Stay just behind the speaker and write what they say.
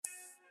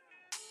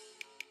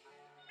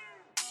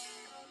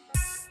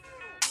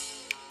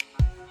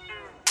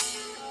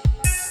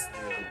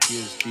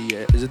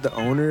PSG. Is it the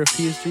owner of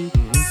PSG?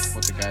 Mm-hmm.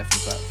 What, the guy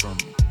from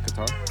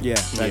Qatar? Yeah,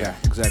 that guy.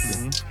 Exactly.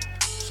 Mm-hmm.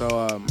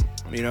 So,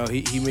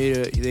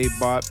 they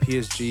bought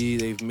PSG.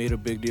 They've made a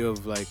big deal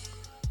of, like,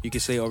 you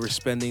could say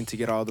overspending to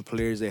get all the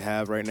players they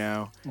have right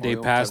now. They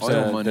passed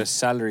the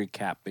salary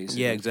cap,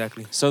 basically. Yeah,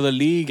 exactly. So the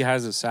league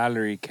has a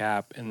salary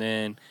cap, and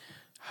then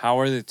how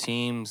are the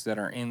teams that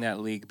are in that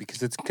league?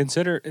 Because it's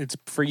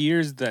for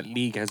years that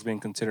league has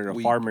been considered a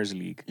farmers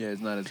league. Yeah,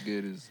 it's not as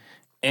good as.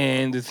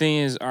 And the thing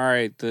is, all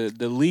right, the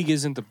league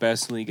isn't the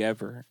best league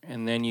ever,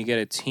 and then you get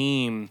a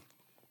team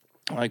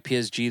like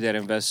PSG that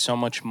invests so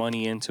much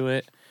money into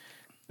it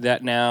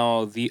that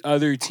now the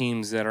other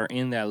teams that are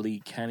in that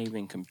league can't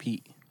even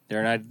compete.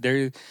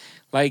 They're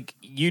like,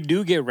 you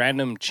do get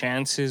random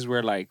chances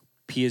where, like,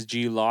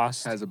 PSG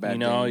lost. Has a bad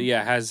game.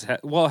 Yeah, has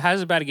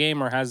a bad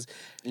game or has,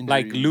 injury.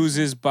 Like,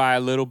 loses by a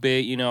little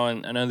bit,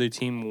 and another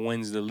team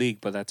wins the league,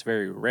 but that's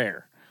very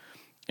rare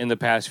in the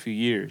past few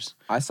years.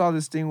 I saw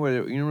this thing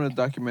where, you remember the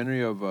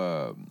documentary of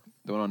the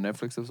one on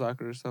Netflix of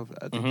soccer or stuff?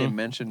 I think they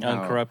mentioned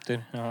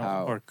Uncorrupted.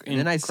 And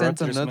then I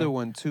sent another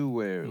one too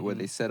where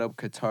they set up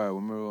Qatar.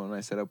 Remember when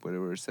I set up where they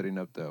were setting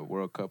up the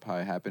World Cup, how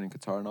it happened in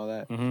Qatar and all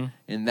that? Mm-hmm.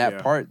 In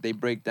that part, they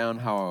break down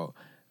how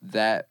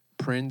that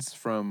prince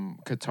from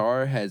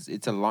Qatar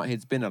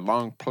it's been a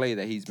long play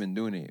that he's been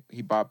doing it.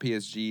 He bought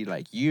PSG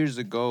like years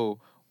ago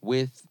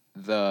with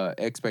the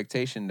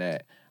expectation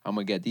that I'm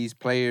going to get these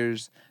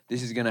players,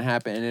 this is going to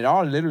happen. And it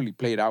all literally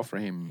played out for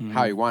him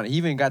how he wanted. He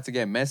even got to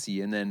get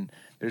Messi. And then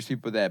there's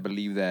people that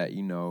believe that,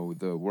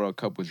 the World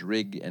Cup was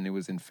rigged and it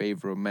was in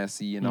favor of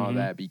Messi and all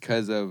that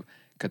because of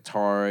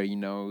Qatar.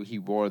 He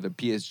wore the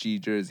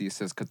PSG jersey. It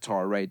says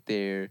Qatar right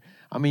there.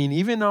 I mean,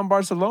 even on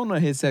Barcelona,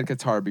 it said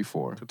Qatar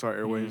before. Qatar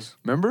Airways.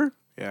 Remember?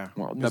 Yeah.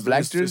 Well, the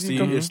black jersey.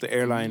 It's the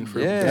airline for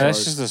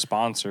that's just a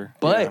sponsor.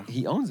 But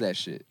he owns that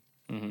shit.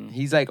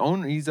 He's like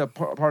owner. He's a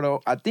part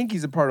of. I think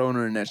he's a part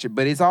owner in that shit.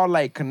 But it's all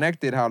like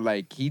connected. How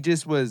like he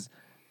just was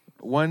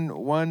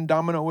one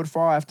domino would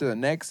fall after the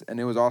next, and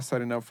it was all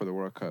setting up for the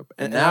World Cup.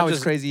 And now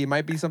it's crazy. It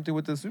might be something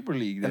with the Super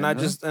League. Then,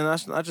 that's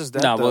not just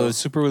that. No, well, the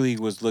Super League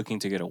was looking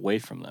to get away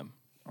from them.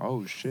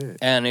 Oh shit!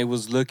 And it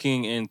was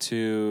looking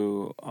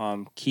into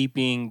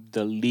keeping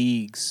the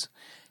leagues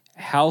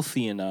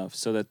healthy enough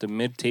so that the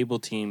mid-table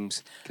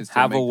teams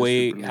have a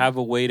way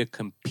to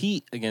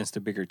compete against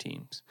the bigger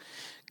teams.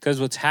 Because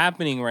what's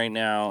happening right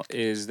now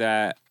is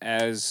that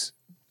as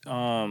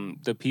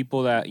the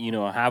people that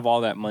have all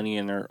that money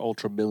and they're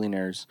ultra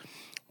billionaires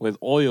with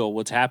oil,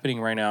 what's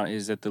happening right now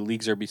is that the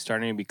leagues are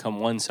starting to become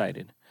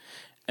one-sided,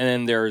 and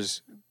then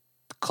there's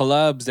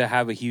clubs that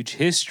have a huge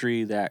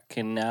history that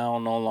can now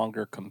no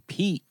longer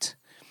compete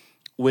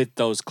with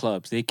those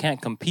clubs. They can't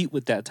compete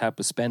with that type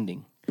of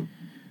spending.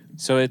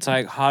 So it's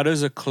like, how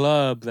does a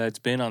club that's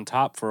been on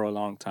top for a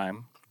long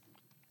time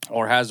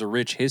or has a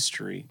rich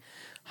history,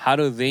 how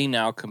do they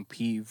now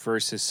compete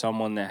versus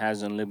someone that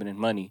has unlimited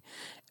money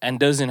and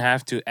doesn't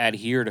have to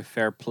adhere to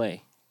fair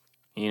play,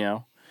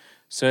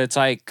 So it's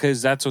like,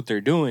 because that's what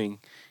they're doing,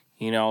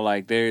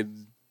 like they're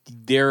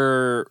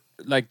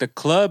like the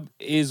club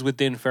is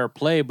within fair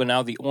play, but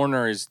now the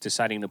owner is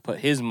deciding to put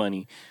his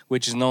money,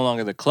 which is no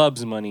longer the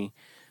club's money.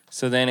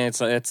 So then it's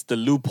the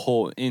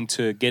loophole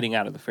into getting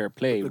out of the fair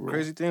play. The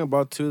crazy thing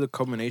about, too, the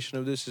culmination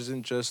of this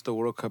isn't just the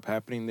World Cup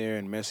happening there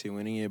and Messi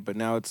winning it, but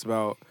now it's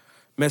about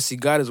Messi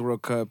got his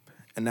World Cup,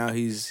 and now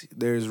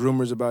there's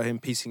rumors about him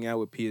piecing out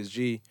with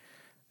PSG.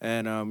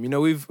 And,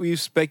 we've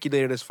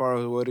speculated as far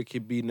as what it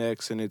could be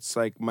next, and it's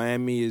like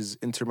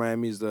Inter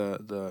Miami is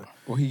the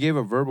Well, he gave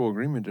a verbal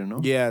agreement there, no?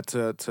 Yeah,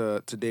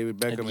 to David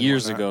Beckham.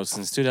 Years ago,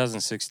 since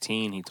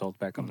 2016, he told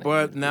Beckham.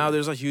 But now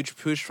there's a huge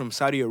push from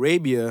Saudi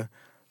Arabia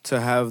to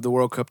have the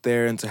World Cup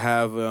there and to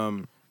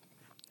have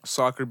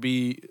soccer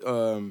be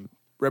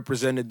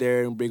represented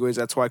there in big ways.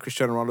 That's why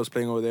Cristiano Ronaldo's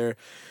playing over there.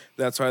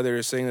 That's why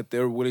they're saying that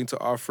they're willing to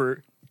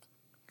offer,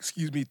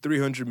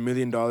 $300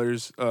 million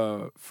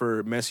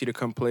for Messi to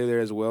come play there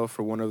as well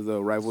for one of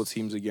the rival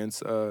teams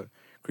against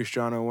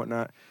Cristiano and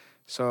whatnot.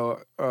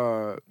 So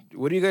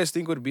what do you guys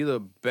think would be the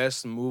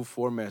best move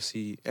for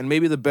Messi and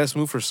maybe the best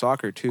move for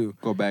soccer too?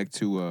 Go back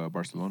to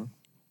Barcelona.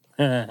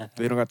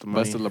 They don't got the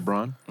money. Busted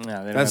LeBron.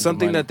 No, that's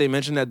something that they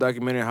mentioned in that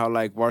documentary. How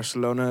like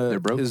Barcelona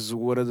is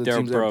one of the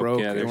teams that broke.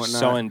 Yeah, they're and whatnot.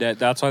 So in debt.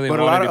 That's why they but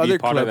wanted to be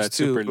part of that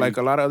too. Super League. Like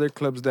a lot of other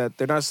clubs that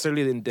they're not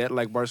necessarily in debt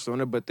like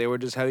Barcelona, but they were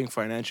just having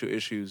financial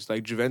issues.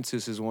 Like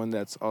Juventus is one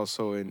that's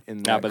also in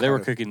that. Yeah, but they were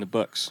cooking the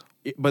books.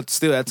 But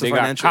still, that's a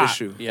financial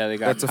issue. Yeah, they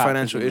got. That's a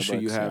financial issue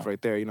you have right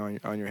there.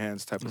 On your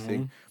hands, type of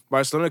thing.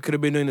 Barcelona could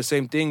have been doing the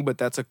same thing, but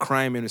that's a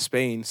crime in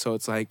Spain. So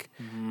it's like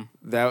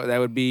that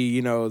would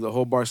be the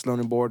whole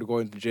Barcelona board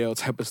going to jail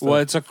type of stuff. Well,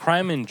 it's a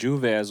crime in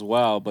Juve as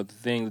well. But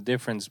the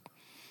difference,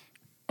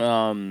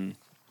 this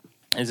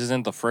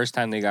isn't the first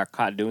time they got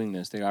caught doing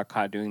this. They got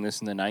caught doing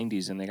this in the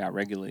 90s, and they got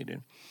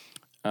regulated.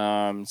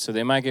 So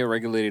they might get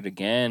regulated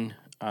again.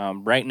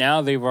 Right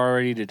now, they've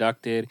already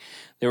deducted.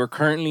 They were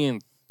currently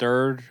in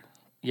third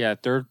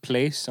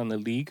place on the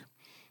league.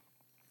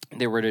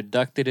 They were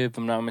deducted, if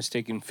I'm not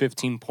mistaken,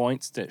 15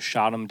 points that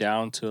shot them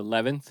down to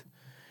 11th,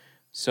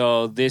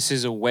 So this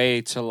is a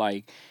way to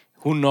like,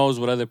 who knows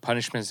what other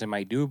punishments they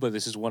might do, but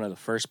this is one of the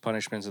first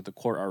punishments that the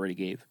court already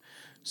gave.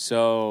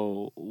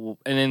 So,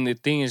 and then the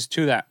thing is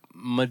too, that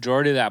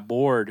majority of that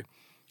board,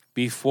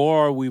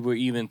 before we were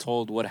even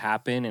told what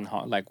happened and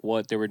how, like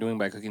what they were doing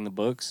by cooking the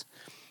books,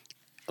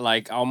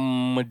 like a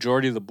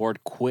majority of the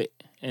board quit,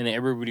 and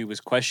everybody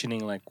was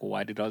questioning like, well,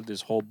 why did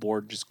this whole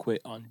board just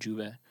quit on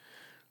Juve?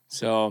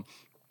 So,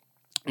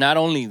 not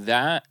only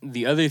that,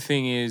 the other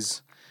thing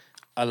is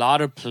a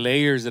lot of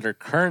players that are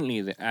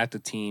currently at the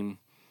team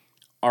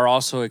are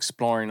also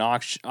exploring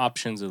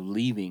options of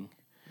leaving.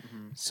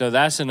 Mm-hmm. So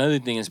that's another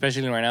thing,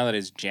 especially right now that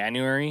it's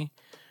January.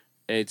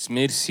 It's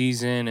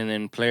mid-season, and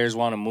then players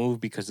want to move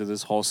because of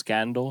this whole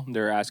scandal.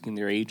 They're asking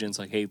their agents,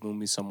 like, hey, move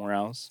me somewhere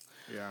else.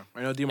 Yeah.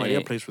 I know Di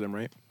Maria plays for them,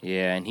 right?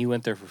 Yeah, and he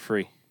went there for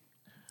free.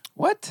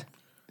 What?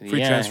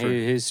 Free transfer.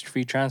 His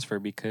free transfer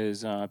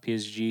because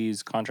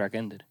PSG's contract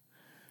ended.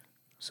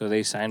 So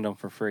they signed him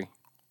for free.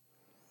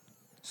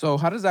 So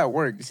how does that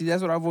work? See,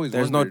 that's what I've always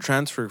There's wondered. no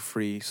transfer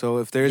fee. So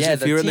if you're the in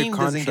the team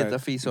contract, doesn't get the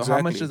fee. So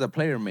how much does a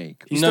player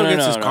make? He still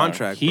gets his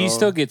contract. He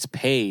still gets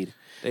paid.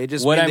 They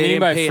just what I mean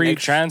by free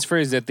transfer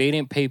is that they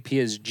didn't pay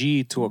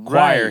PSG to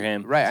acquire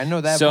him. Right, I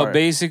know that. So part.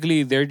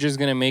 basically, they're just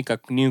gonna make a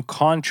new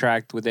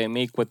contract where they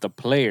make with the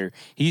player.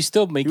 He's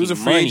still making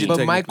money. Agent,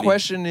 but my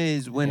question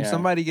is, when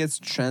somebody gets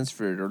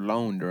transferred or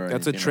loaned or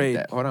that's a trade.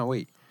 Like that, hold on,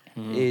 wait.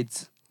 Mm-hmm.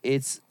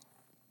 It's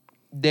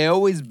they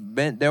always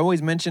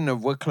mention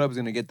of what club's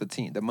gonna get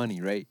the money,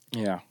 right?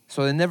 Yeah.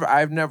 So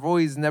I've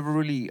never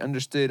really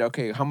understood.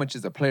 Okay, how much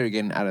is a player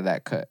getting out of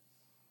that cut?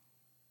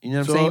 You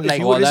know what I'm saying? Like, if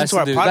you would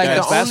listen to our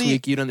podcast last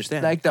week, you'd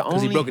understand. Like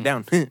because he broke it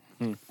down.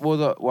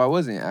 Well, I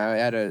wasn't. I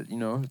had a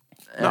No,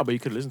 but you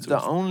could listen to it.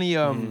 The only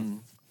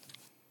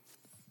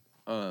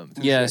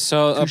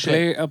so a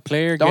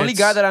player. The only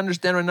guy that I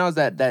understand right now is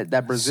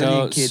that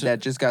Brazilian kid that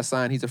just got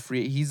signed. He's a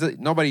free.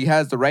 Nobody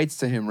has the rights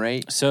to him,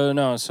 right? So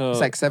it's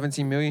like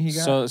 17 million he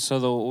got.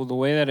 So the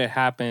way that it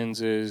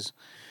happens is,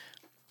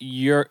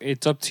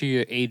 it's up to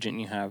your agent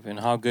you have and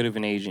how good of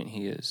an agent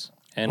he is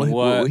and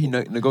what he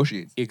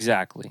negotiates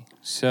exactly.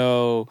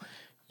 So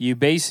you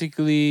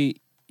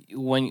basically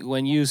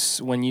when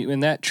you in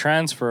that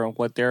transfer,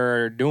 what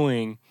they're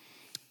doing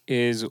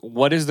is,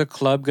 what is the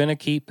club going to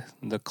keep?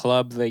 The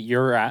club that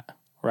you're at,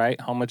 right?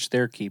 How much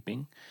they're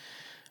keeping.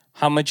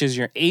 How much is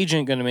your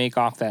agent going to make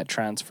off that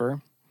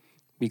transfer?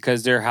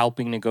 Because they're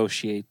helping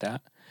negotiate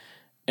that.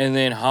 And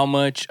then how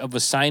much of a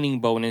signing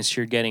bonus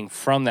you're getting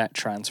from that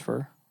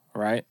transfer,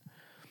 right?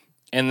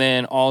 And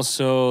then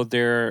also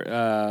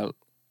how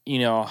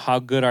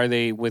good are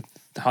they with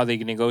how they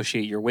can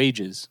negotiate your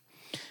wages?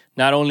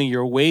 Not only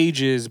your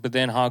wages, but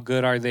then how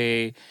good are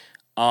they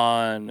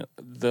on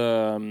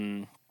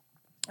the...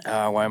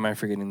 why am I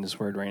forgetting this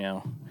word right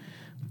now?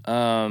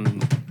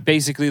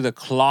 Basically, the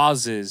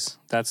clauses.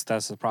 That's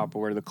the proper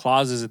word. The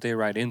clauses that they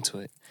write into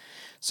it.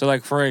 So,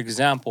 like for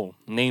example,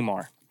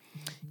 Neymar,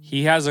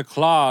 he has a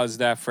clause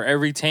that for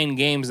every 10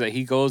 games that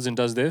he goes and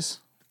does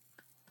this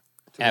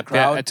to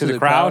the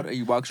crowd,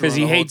 because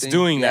he hates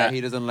doing that.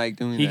 He doesn't like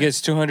doing that. He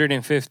gets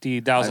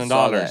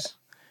 $250,000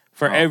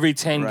 for every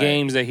 10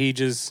 games that he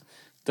just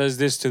does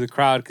this to the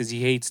crowd because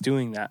he hates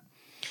doing that.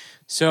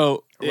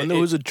 So I wonder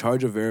who's in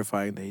charge of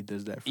verifying that he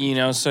does that.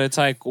 So it's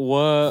like,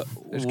 what?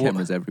 There's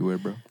cameras everywhere,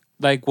 bro.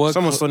 Like what?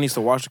 Someone still needs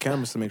to watch the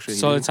cameras to make sure.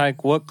 So it's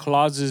like, what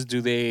clauses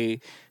do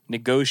they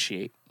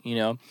negotiate?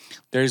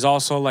 There's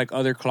also like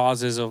other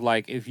clauses of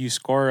like, if you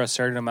score a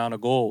certain amount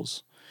of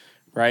goals,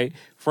 right?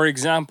 For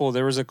example,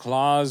 there was a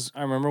clause.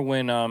 I remember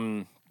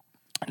when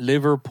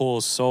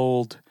Liverpool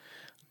sold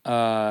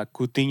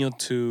Coutinho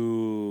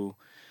to.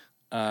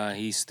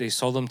 They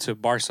sold him to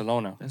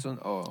Barcelona.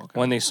 Okay.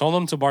 When they sold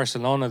him to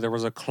Barcelona, there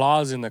was a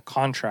clause in the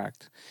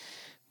contract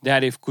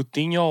that if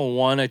Coutinho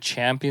won a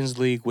Champions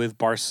League with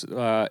as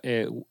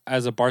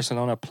a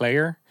Barcelona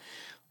player,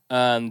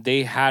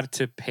 they had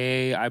to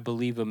pay, I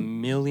believe, $1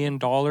 million.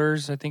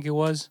 I think it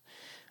was,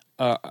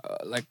 or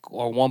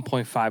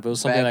 1.5. It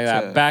was something like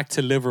that. Back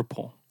to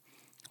Liverpool,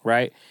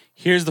 right?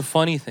 Here's the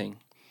funny thing: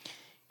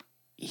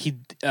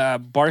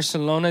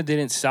 Barcelona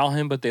didn't sell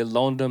him, but they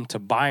loaned him to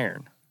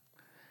Bayern.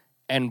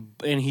 And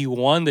he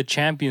won the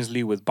Champions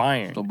League with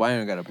Bayern. So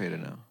Bayern got to pay it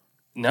now.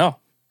 No,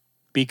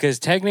 because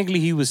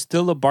technically he was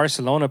still a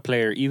Barcelona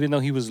player, even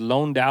though he was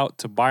loaned out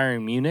to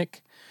Bayern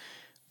Munich.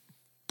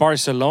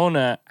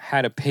 Barcelona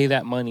had to pay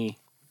that money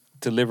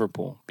to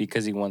Liverpool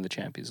because he won the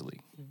Champions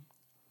League.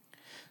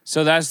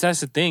 So that's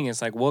the thing.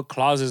 It's like, what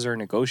clauses are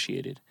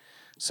negotiated?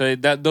 So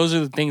those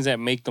are the things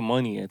that make the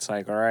money. It's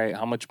like, all right,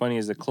 how much money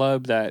is the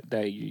club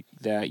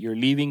that you're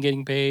leaving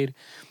getting paid?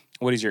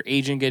 What is your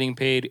agent getting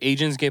paid?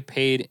 Agents get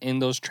paid in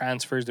those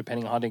transfers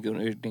depending on how they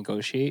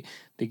negotiate.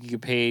 They can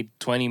get paid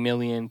 $20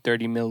 million,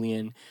 $30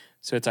 million.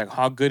 So it's like,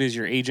 how good is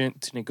your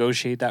agent to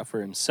negotiate that for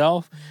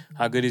himself?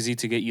 How good is he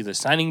to get you the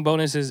signing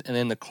bonuses and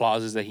then the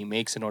clauses that he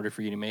makes in order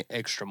for you to make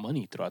extra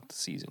money throughout the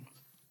season?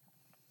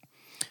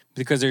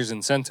 Because there's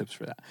incentives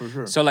for that. For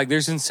sure. So like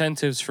there's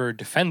incentives for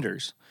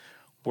defenders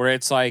where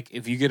it's like,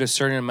 if you get a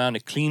certain amount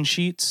of clean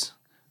sheets,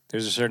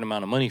 there's a certain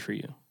amount of money for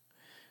you.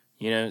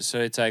 You know, so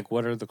it's like,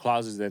 what are the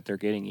clauses that they're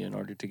getting you in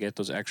order to get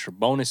those extra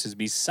bonuses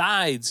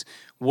besides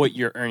what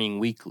you're earning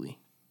weekly?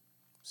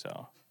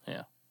 So,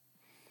 yeah.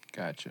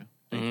 Gotcha.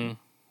 Thank you.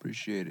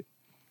 Appreciate it.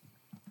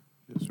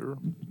 Yes, sir.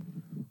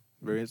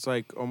 It's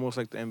like almost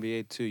like the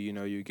NBA too. You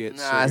know, you get.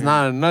 Nah, it's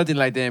not nothing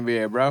like the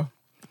NBA, bro.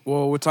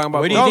 Well, we're talking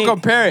about. Don't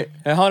compare it.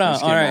 Hey, hold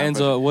on. All right,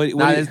 Enzo.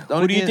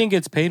 Who do you thing- think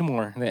gets paid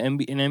more, an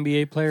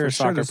NBA player For or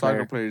sure, soccer the soccer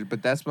player? players.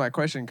 But that's my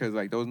question because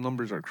like those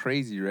numbers are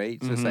crazy,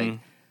 right? So it's like,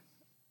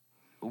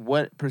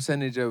 what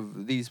percentage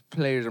of these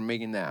players are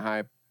making that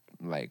high,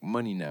 like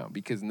money now?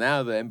 Because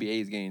now the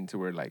NBA is getting to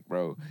where like,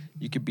 bro,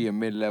 you could be a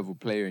mid-level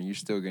player and you're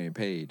still getting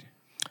paid.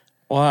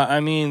 Well, I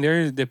mean,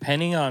 there's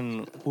depending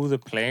on who the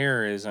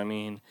player is. I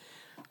mean,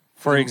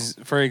 for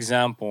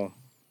example,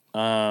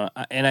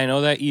 and I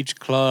know that each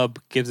club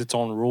gives its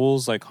own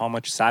rules, like how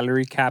much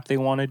salary cap they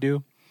want to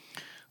do,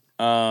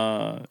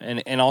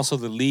 and also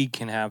the league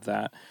can have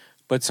that.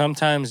 But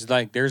sometimes,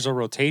 like, there's a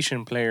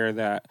rotation player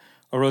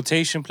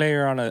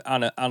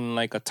on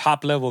like a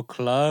top level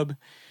club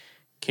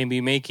can be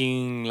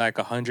making like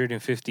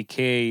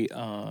 $150K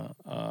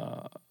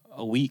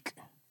a week.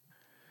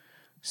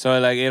 So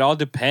like it all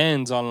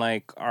depends on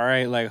like, all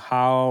right, like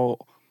how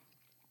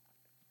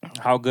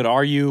good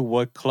are you?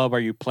 What club are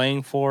you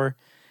playing for?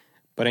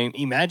 But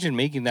imagine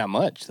making that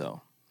much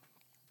though.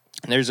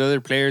 And there's other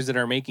players that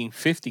are making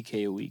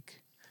 $50K a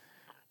week.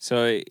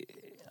 So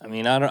I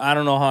mean, I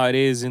don't know how it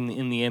is in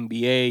the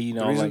NBA. You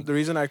know, the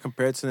reason I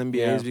compare it to the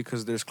NBA is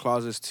because there's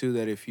clauses too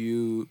that if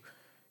you,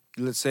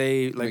 let's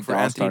say, like for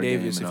Anthony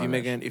Davis,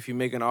 if you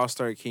make an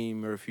All-Star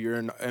team, or if you're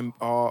an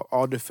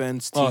all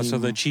defense team. Oh, so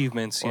the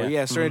achievements,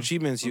 certain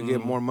achievements, you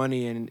get more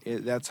money, and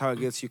that's how it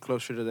gets you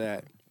closer to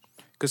that.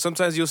 Because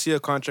sometimes you'll see a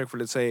contract for,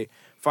 let's say,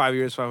 5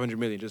 years, $500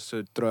 million, just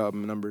to throw out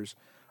numbers.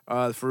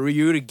 For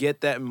you to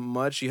get that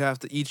much,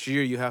 each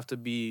year you have to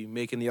be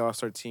making the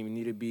All-Star team. You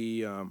need to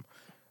be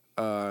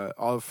NBA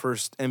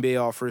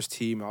all first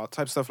team, all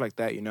type of stuff like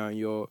that. You know,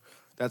 and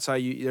that's how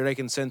they're like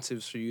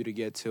incentives for you to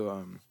get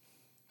to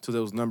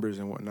those numbers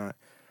and whatnot.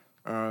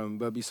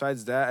 But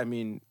besides that, I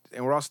mean,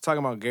 and we're also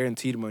talking about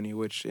guaranteed money,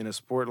 which in a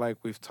sport like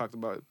we've talked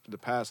about in the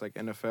past, like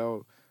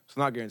NFL, it's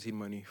not guaranteed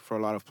money for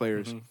a lot of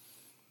players. Mm-hmm.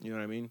 You know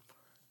what I mean?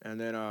 And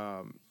then,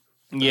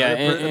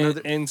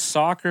 in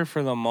soccer,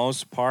 for the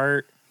most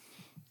part,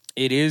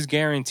 it is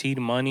guaranteed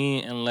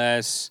money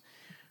unless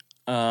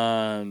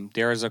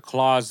there is a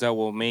clause that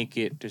will make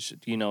it,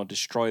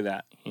 destroy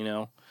that. You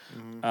know,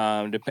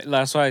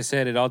 that's why I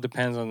said it all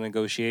depends on the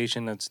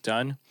negotiation that's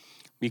done.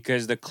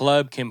 Because the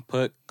club can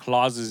put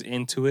clauses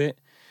into it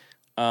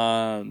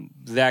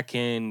that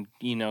can,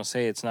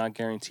 say it's not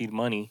guaranteed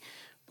money.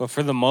 But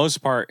for the most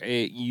part,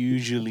 it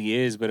usually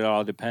is, but it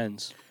all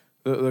depends.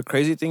 The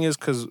crazy thing is,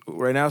 because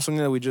right now,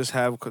 something that we just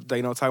have,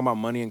 talking about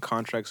money and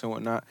contracts and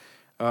whatnot,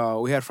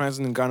 we had friends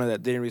in Ghana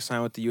that didn't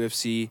resign with the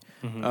UFC.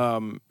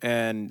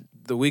 And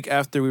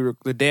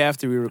the day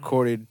after we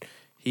recorded,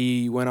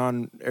 he went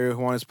on Ariel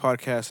Juan's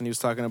podcast and he was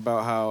talking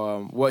about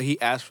how what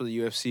he asked for the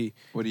UFC.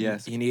 What he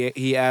asked?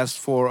 He asked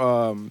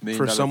for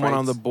someone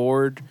on the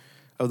board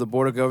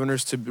of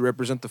governors to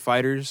represent the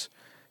fighters.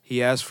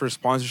 He asked for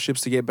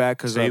sponsorships to get back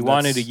because he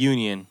wanted a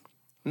union.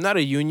 Not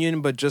a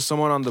union, but just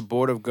someone on the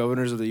board of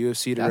governors of the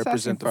UFC to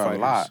represent the fighters.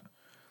 A lot.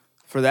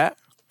 For that.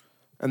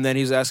 And then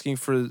he's asking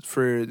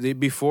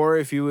before,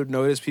 if you would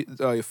notice,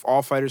 if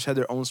all fighters had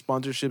their own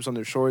sponsorships on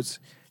their shorts,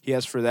 he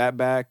asked for that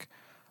back.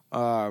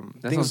 That's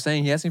what I'm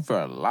saying. He's asking for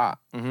a lot.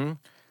 Mm-hmm.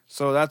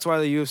 So that's why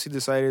the UFC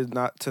decided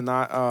not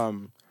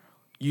to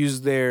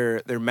use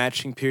their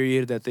matching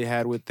period that they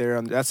had with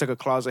their. That's like a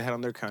clause they had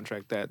on their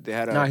contract that they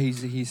had.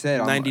 He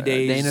said 90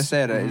 days. Dana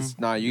said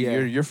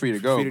you're free to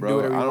go, free to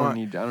bro. I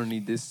don't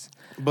need this.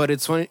 But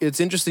it's funny. It's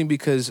interesting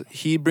because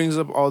he brings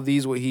up all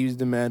these what his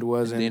demand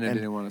was, and Dana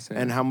didn't want to say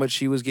and how much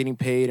he was getting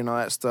paid and all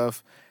that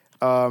stuff.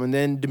 And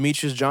then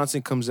Demetrius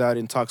Johnson comes out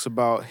and talks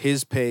about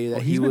his pay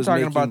that he was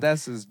talking making about that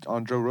since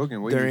on Joe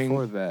Rogan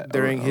before that.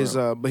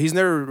 But he's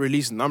never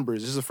released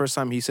numbers. This is the first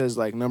time he says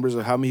like numbers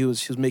of how many he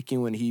was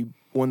making when he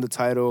won the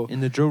title.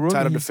 In the Joe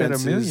Rogan, he said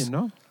 $1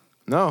 million,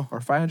 no,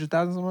 or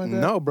 500,000, something like that.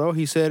 No, bro.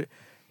 He said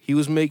he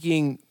was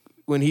making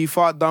when he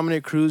fought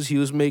Dominic Cruz, he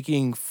was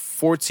making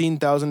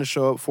 $14,000 to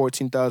show up,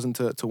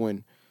 $14,000 to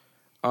win.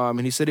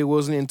 And he said it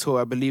wasn't until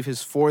I believe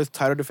his fourth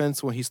title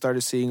defense when he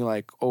started seeing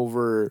like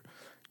over.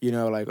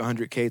 Like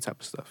 100K type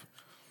of stuff,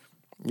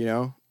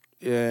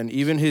 and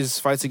even his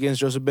fights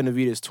against Joseph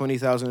Benavidez,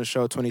 $20,000 to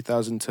show,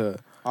 $20,000 to.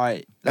 All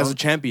right, as a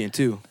champion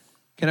too.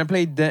 Can I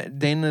play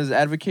Dana's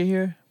advocate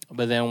here?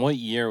 But then, what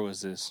year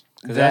was this?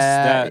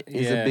 That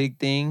is a big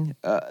thing.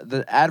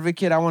 The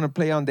advocate I want to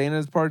play on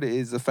Dana's part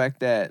is the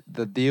fact that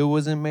the deal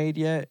wasn't made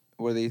yet,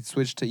 where they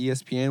switched to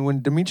ESPN.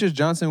 When Demetrius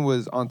Johnson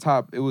was on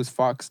top, it was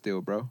Fox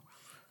still, bro.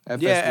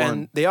 FS1. Yeah,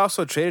 and they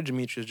also traded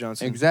Demetrius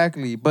Johnson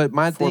exactly. But for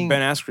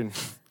Ben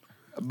Askren.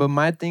 But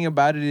my thing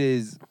about it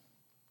is,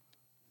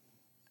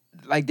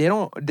 like,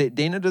 Dana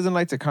doesn't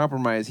like to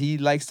compromise. He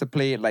likes to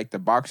play it like the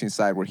boxing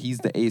side, where he's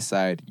the A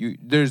side.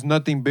 There's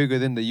nothing bigger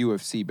than the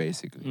UFC,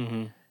 basically.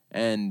 Mm-hmm.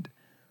 And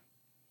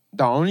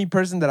the only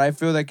person that I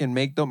feel that can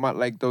make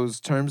like those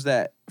terms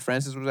that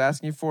Francis was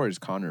asking for is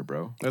Conor,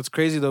 bro. That's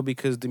crazy though,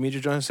 because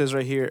Demetrius Johnson says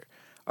right here,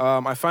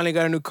 I finally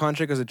got a new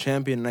contract as a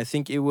champion, and I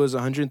think it was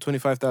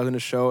 $125,000 a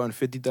show and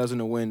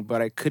 $50,000 a win,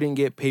 but I couldn't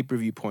get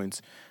pay-per-view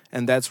points,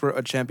 and that's where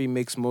a champion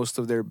makes most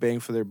of their bang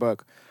for their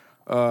buck.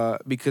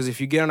 Because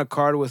if you get on a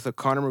card with a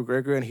Conor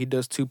McGregor and he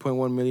does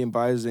 2.1 million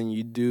buys, then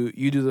you do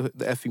the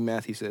effing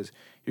math. He says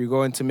you're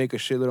going to make a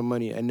shitload of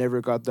money. I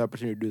never got the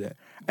opportunity to do that,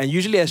 and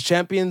usually as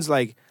champions,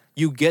 like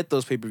you get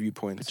those pay-per-view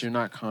points. But you're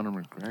not Conor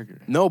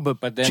McGregor. No,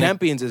 but then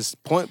champions is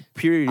point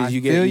period. I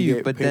feel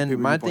you, but then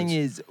my thing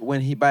is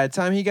by the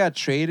time he got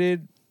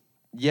traded,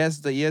 yes,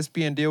 the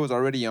ESPN deal was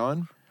already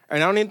on.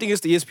 And I don't even think it's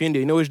the ESPN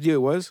deal. You know which deal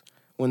it was?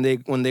 When they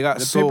got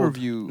the sold.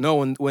 pay-per-view. No,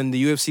 when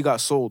the UFC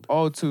got sold.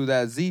 Oh, to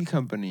that Z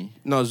company.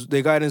 No,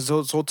 they got it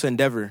sold to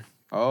Endeavor.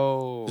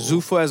 Oh.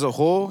 Zuffa as a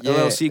whole,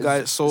 LLC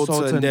got sold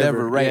to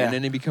Endeavor. Right, yeah. and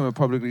then they become a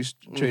publicly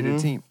traded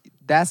team.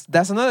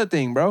 That's another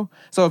thing, bro.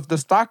 So if the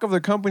stock of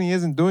the company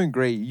isn't doing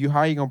great, how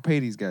are you going to pay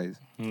these guys?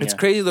 It's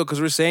crazy, though,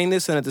 because we're saying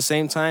this, and at the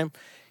same time,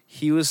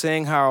 he was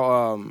saying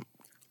how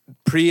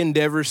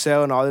pre-Endeavor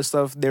sale and all this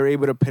stuff, they were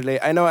able to pay.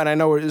 I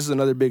know this is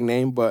another big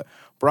name, but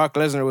Brock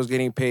Lesnar was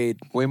getting paid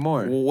way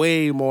more.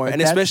 But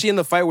and especially in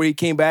the fight where he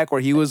came back, where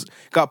he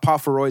got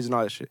popped for roids and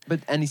all that shit.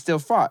 And he still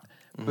fought.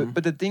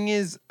 But the thing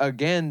is,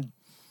 again,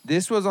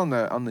 this was on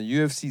the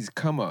UFC's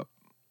come up.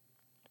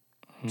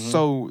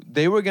 So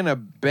they were gonna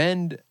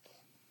bend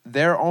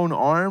their own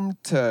arm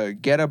to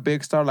get a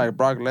big star like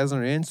Brock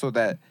Lesnar in, so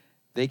that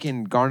they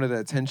can garner the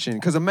attention.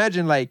 Because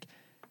imagine, like,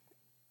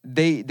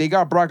 they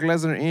got Brock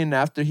Lesnar in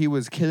after he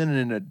was killing it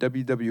in the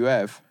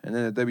WWF and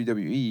then the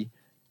WWE,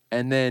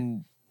 and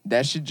then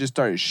that shit just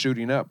started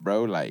shooting up,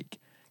 bro. Like,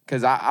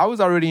 because I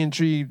was already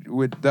intrigued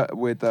with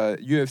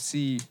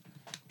UFC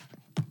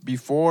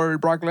before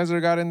Brock Lesnar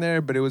got in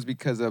there, but it was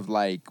because of,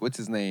 like, what's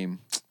his name?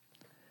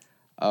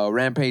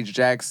 Rampage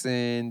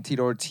Jackson,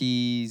 Tito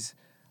Ortiz,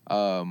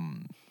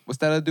 what's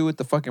that other dude with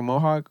the fucking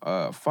mohawk?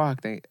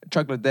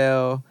 Chuck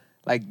Liddell,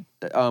 like,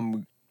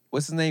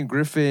 what's his name?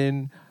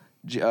 Griffin,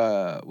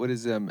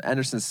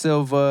 Anderson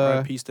Silva.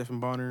 R.I.P. Stephen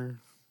Bonner.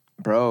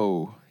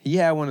 Bro, he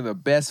had one of the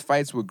best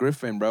fights with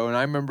Griffin, bro. And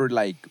I remember,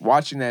 like,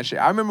 watching that shit.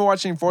 I remember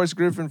watching Forrest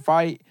Griffin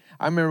fight.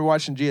 I remember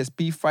watching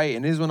GSP fight.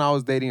 And this is when I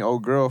was dating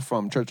old girl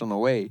from Church on the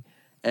Way.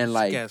 And,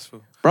 like,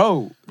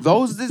 bro,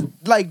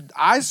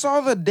 I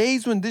saw the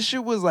days when this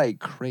shit was, like,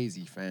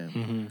 crazy,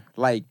 fam.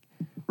 Like,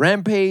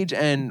 Rampage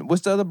and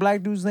what's the other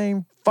black dude's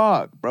name?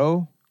 Fuck,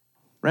 bro.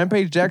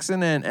 Rampage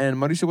Jackson and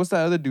Mauricio, what's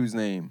that other dude's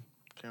name?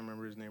 Can't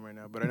remember his name right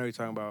now, but I know you're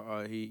talking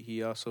about.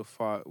 He also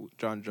fought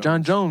John Jones.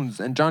 John Jones,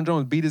 and John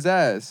Jones beat his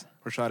ass.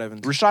 Rashad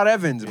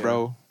Evans,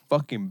 bro.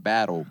 Fucking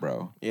battle,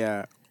 bro.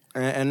 Yeah.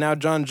 And now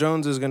John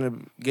Jones is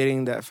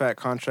getting that fat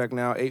contract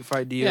now,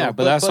 8-fight deal. Yeah,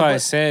 but that's why I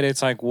said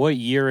it's like, what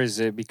year is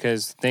it?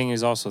 Because the thing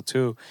is also,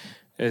 too,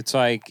 it's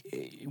like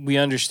we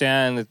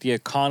understand that the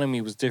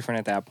economy was different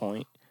at that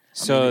point.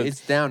 So I mean,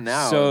 it's down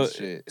now.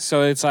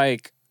 So it's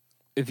like,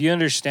 if you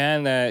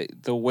understand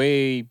that the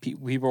way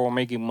people were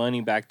making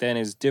money back then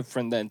is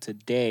different than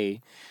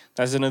today,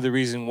 that's another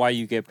reason why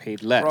you get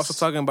paid less. We're also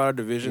talking about a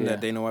division that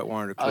Dana White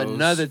wanted to close.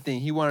 Another thing,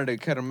 he wanted to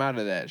cut him out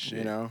of that shit.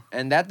 You know?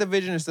 And that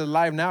division is still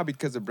alive now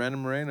because of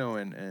Brandon Moreno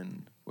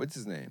and what's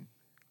his name?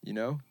 You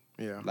know?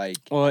 Yeah. Like,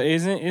 well,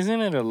 isn't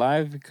it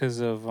alive because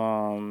of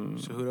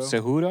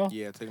Cejudo?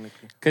 Yeah,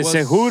 technically. Because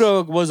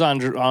Cejudo was on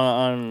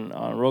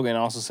Rogan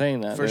also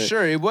saying that. For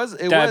sure. It was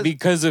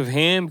because of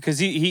him, because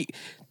he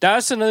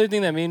that's another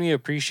thing that made me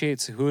appreciate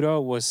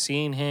Cejudo, was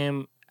seeing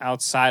him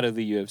outside of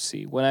the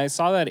UFC. When I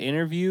saw that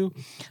interview,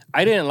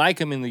 I didn't like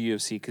him in the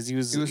UFC because he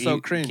was so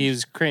cringe. He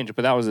was cringe,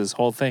 but that was his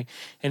whole thing.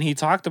 And he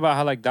talked about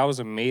how, like, that was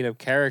a made up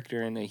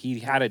character and that he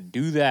had to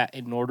do that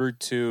in order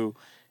to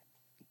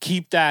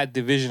keep that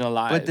division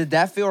alive. But did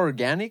that feel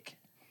organic?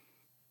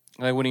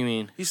 Like, what do you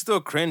mean? He's still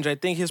cringe. I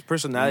think his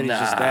personality is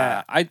just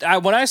that. I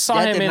when I saw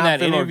him in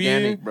that interview,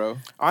 organic, bro.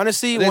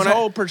 Honestly, this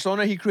whole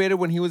persona he created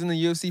when he was in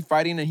the UFC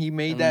fighting and he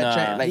made that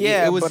change. Like,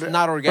 it was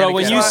not organic. Bro,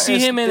 when you see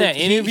him in that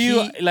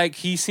interview, like,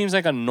 he seems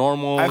like a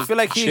normal, I feel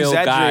like he chill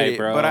exaggerated, guy,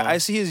 bro. But I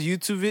see his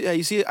YouTube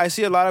video. I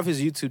see a lot of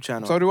his YouTube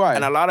channel. So do I.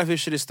 And a lot of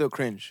his shit is still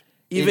cringe.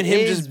 Even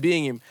him just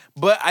being him.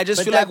 But I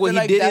just feel like what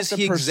he did is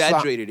he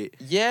exaggerated it.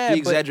 Yeah, he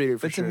exaggerated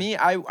but sure. to me,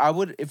 I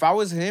would, if I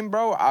was him,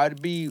 bro, I'd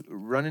be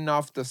running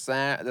off the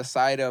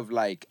side of,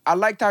 like, I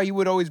liked how he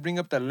would always bring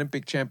up the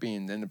Olympic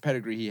champion and the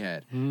pedigree he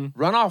had.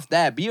 Run off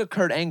that. Be a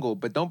Kurt Angle,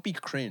 but don't be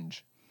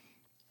cringe.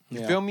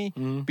 You feel me?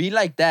 Be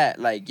like that.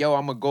 Like, yo,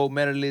 I'm a gold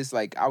medalist.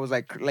 Like, I was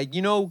like,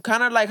 you know,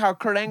 kind of like how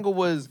Kurt Angle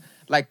was,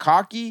 like,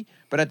 cocky,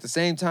 but at the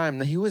same time,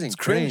 he wasn't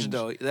cringe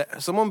though.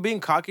 Someone being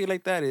cocky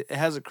like that, it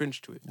has a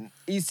cringe to it.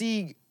 You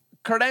see,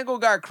 Kurt Angle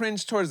got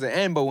cringe towards the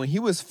end, but when he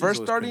was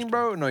first starting,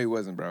 bro, no, he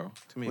wasn't, bro.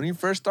 When he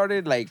first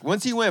started, like,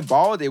 once he went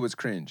bald, it was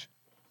cringe.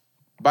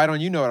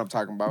 Byron, you know what I'm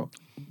talking about.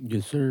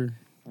 Yes, sir.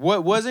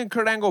 What wasn't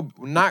Kurt Angle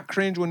not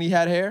cringe when he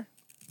had hair?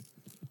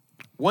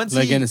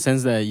 In a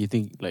sense that you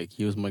think, like,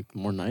 he was, like,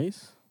 more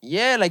nice?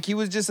 Yeah, like he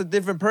was just a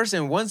different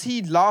person. Once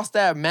he lost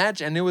that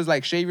match and it was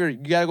like, Xavier, you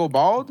gotta go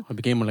bald. I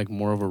became like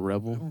more of a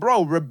rebel.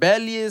 Bro,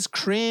 rebellious,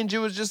 cringe. It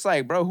was just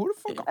like, bro, who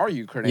the fuck are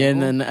you, Kurt Angle? Yeah,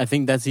 and then I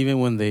think that's even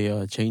when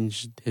they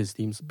changed his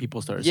themes.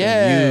 People started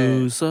Yeah.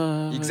 saying, you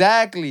suck.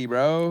 Exactly,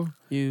 bro.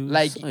 You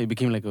Like- suck. He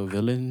became like a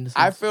villain. in a sense.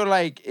 I feel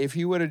like if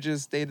he would have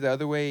just stayed the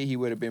other way, he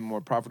would have been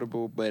more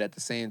profitable. But at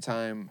the same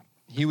time,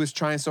 he was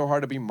trying so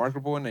hard to be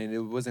marketable and it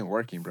wasn't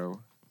working,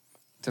 bro.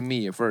 To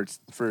me, for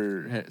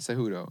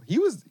Cejudo.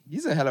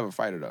 He's a hell of a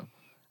fighter, though.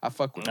 I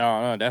fuck with him.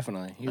 Oh no,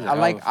 definitely. He's a I hell of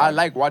a like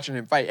fighter. watching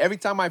him fight. Every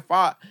time he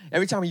fought,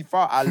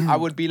 I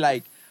would be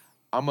like,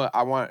 I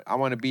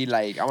want to be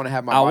like, I want to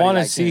have my I body want to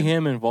like see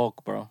him in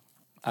Volk, bro.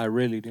 I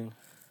really do.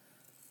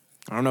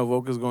 I don't know.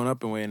 Volka's going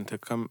up and waiting to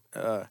come.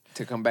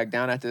 to come back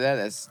down after that.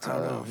 That's I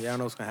don't know. tough. Yeah, I don't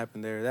know what's gonna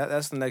happen there.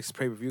 That's the next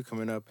pay per view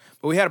coming up.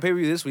 But we had a pay per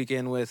view this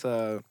weekend with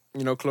Clover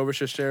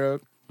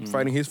Shishera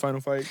fighting his final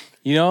fight.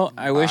 You know,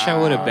 I wish I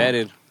would have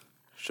betted.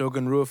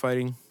 Shogun Rua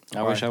fighting.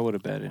 I wish I would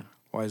have betted.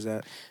 Why is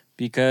that?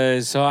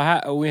 Because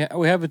we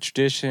have a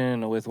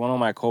tradition with one of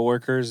my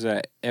coworkers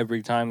that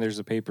every time there's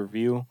a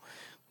pay-per-view,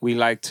 we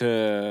like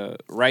to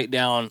write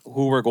down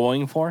who we're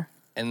going for,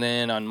 and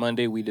then on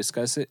Monday we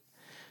discuss it.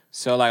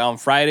 So like on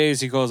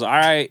Fridays he goes, "All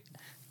right,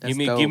 That's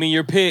give dope. me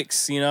your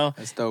picks,"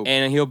 That's dope.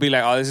 and he'll be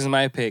like, "Oh, this is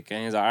my pick,"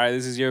 and he's like, "All right,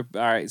 this is your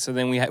all right." So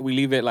then we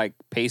leave it like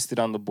pasted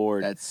on the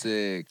board, That's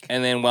sick.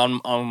 and then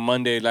on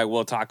Monday like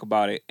we'll talk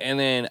about it, and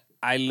then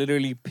I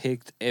literally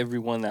picked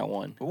everyone that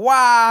won.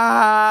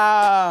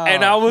 Wow.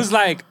 And I was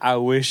like, I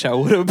wish I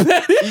would have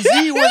bet it. You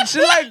see, when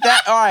shit like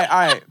that, all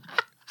right.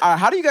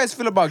 How do you guys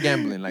feel about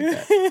gambling like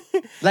that?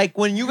 Like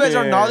when you guys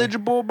are Yeah.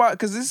 knowledgeable about,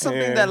 because this is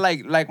something Yeah. that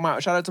like my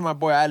shout out to my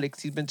boy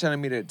Alex. He's been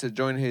telling me to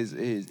join his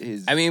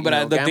I mean,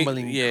 but the thing-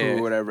 gambling yeah. crew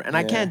or whatever, and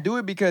I Yeah. can't do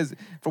it because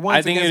for one, I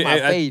it's think against my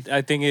faith.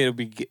 I think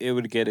it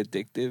would get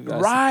addictive. That's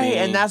the Right, thing.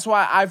 and that's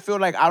why I feel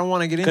like I don't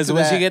want to get into that. because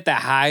once you get the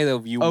high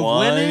of you Of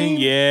won, winning?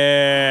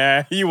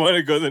 yeah, you want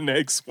to go the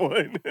next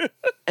one.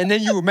 and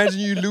then you imagine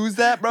you lose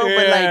that, bro.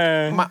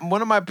 Yeah. But like,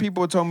 one of my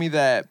people told me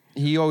that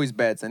he always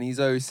bets, and he's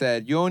always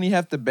said you only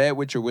have to bet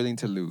what you're willing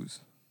to lose.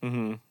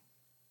 Mm-hmm.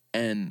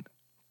 And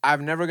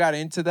I've never got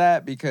into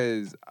that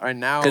because right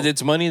now, Because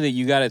it's money that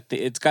you gotta.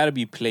 It's gotta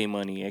be play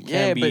money. It yeah,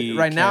 can't be. but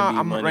right now can't be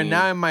I'm money. right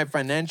now in my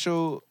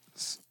financial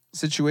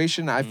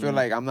situation. I feel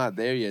like I'm not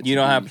there yet. You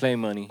to don't be- have play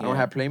money. I don't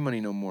have play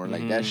money no more.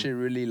 Like that shit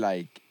really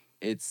like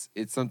it's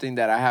something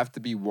that I have to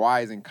be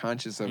wise and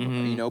conscious of,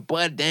 you know.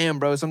 But damn,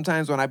 bro,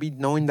 sometimes when I be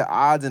knowing the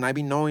odds and I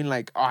be knowing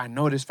like, oh, I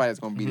know this fight is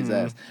gonna beat his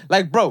ass.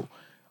 Like, bro,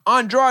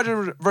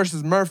 Andrade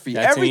versus Murphy.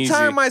 That's Every easy.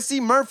 time I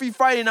see Murphy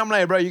fighting, I'm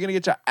like, bro, you're gonna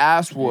get your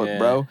ass whooped, Yeah.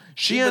 bro.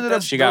 She Yeah, but ended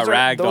up. She got those are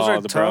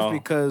ragdolled, tough bro.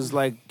 because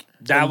like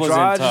That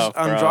wasn't tough,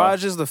 bro.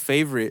 Andrade is the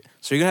favorite,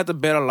 so you're gonna have to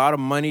bet a lot of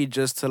money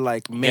just to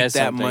like make Get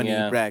that something, money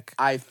yeah. back.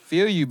 I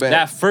feel you, but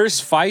That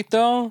first fight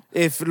though.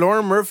 If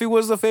Lauren Murphy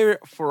was the favorite,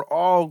 for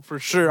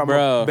sure, I'm Bro.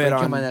 gonna bet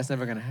come on, on. that's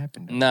never gonna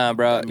happen. though. Nah,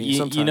 bro. I mean, you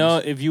sometimes. know,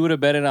 if you would have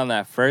betted on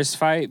that first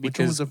fight, Which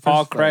one was because the first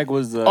Paul fight? Craig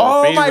was the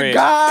Oh favorite, my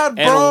God,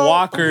 and bro.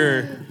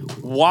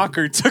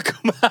 Walker took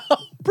him out.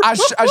 I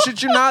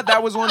shit you not.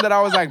 That was one that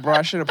I was like, bro,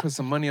 I should have put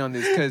some money on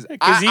this because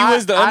He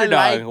was the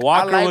underdog.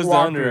 Walker was the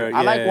underdog,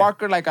 I like yeah.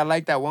 Walker. Like I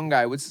like that one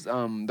guy. What's the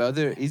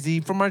other? Is he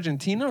from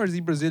Argentina or is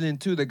he Brazilian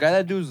too? The guy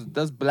that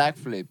does black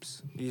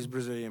flips. He's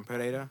Brazilian,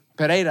 Pereira.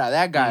 Pereira,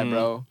 that guy,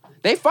 bro.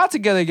 They fought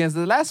together against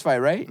the last fight,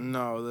 right?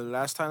 No, the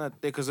last time that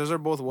because those are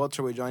both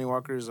welterweight. Johnny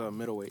Walker's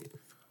middleweight.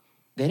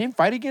 They didn't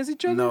fight against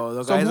each other. No,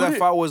 the So guys who that did-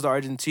 fought was the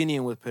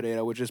Argentinian with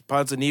Pereira, which is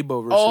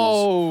Ponzinibbio versus.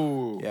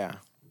 Oh, Yeah,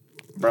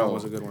 bro, that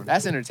was a good one.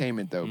 That's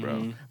entertainment though,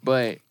 bro.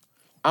 But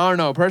I don't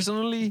know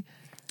personally.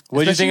 What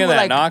do you especially think of with,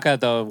 that like, knockout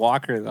though,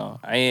 Walker though?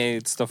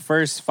 It's the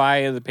first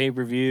fight of the pay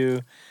per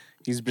view.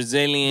 He's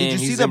Brazilian. Did you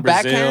see He's the in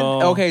backhand?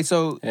 Brazil. Okay,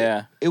 so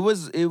Yeah. it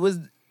was.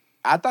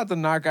 I thought the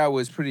knockout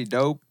was pretty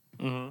dope.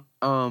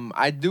 Mm-hmm.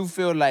 I do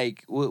feel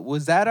like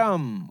was that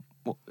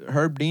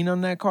Herb Dean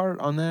on that card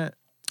on that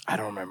I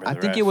don't remember. I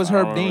the think ref. it was I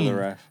don't Herb remember Dean. the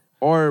ref.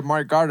 or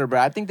Mark Gardner, but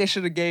I think they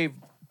should have gave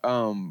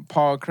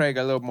Paul Craig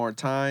a little more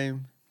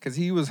time because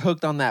he was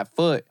hooked on that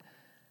foot.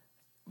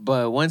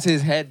 But once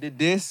his head did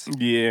this,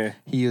 Yeah,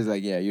 he was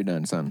like, "Yeah, you're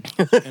done, son."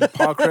 And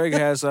Paul Craig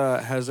has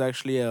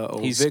actually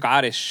he's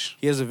Scottish.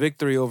 He has a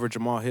victory over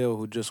Jamal Hill,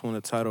 who just won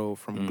the title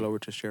from Glover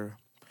Teixeira.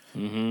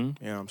 Mm-hmm. You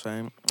know what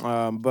I'm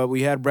saying? But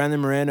we had Brandon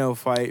Moreno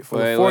fight for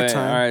the Wait, fourth wait,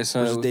 time all right,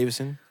 so versus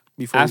Davison.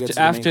 Before we get to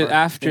the main card.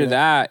 After Yeah.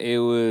 that, it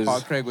was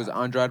Paul Craig was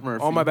Andrade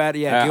Murphy. Oh my bad,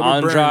 yeah, Gilbert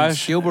Andrade.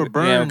 Burns. Gilbert Yeah,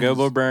 Burns.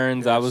 Gilbert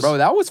Burns. I was Bro,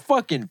 that was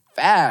fucking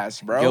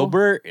fast, bro.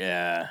 Gilbert.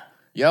 Yeah,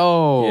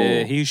 Yo.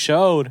 yeah. He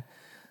showed.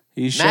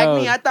 He showed.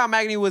 Magny, I thought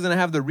Magny was gonna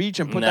have the reach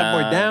and put that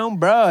boy Nah. down,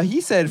 bro.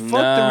 He said, "Fuck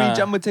the Nah. reach,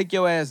 I'm gonna take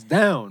your ass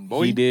down,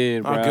 boy." He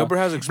did, bro. Gilbert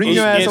has Bring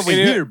your ass explosive.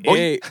 over here,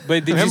 boy.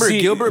 But did Remember you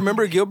see Gilbert?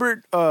 Remember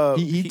Gilbert?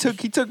 He took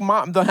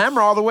the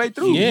hammer all the way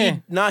through. Yeah.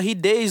 He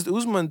dazed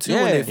Usman too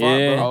Yeah. when they fought,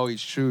 Yeah. bro. Oh,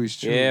 he's true. He's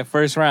true. Yeah,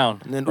 first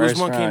round. And then First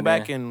Usman came round,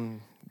 back yeah.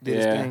 and did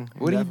his Yeah. thing.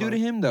 What did he do to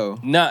him though?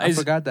 No, I it's-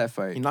 forgot that He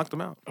fight. knocked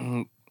him out.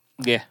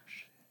 Yeah.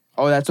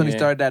 Oh, that's when he Yeah.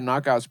 started that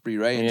knockout spree,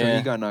 right? Until Yeah.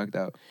 he got knocked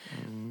out.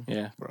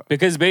 Yeah,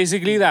 because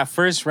basically that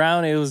first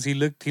round, it was he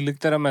looked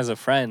at him as a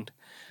friend,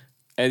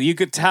 and you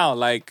could tell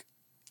like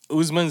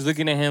Usman's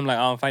looking at him like,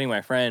 oh, I'm fighting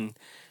my friend,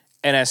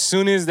 and as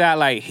soon as that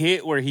like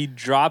hit where he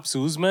drops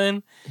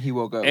Usman, He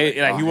woke up.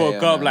 he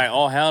woke up like,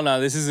 oh hell no,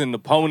 this is an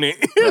opponent,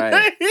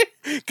 Right.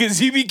 Because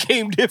he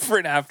became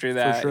different after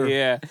that. sure.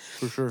 Yeah,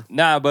 For sure.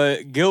 nah,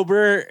 but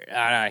Gilbert,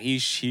 he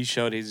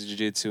showed his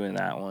jiu-jitsu in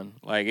that one.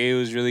 Like it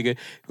was really good.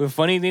 The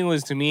funny thing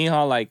was to me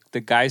how like the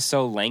guy's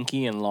so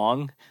lanky and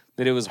long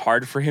that it was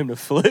hard for him to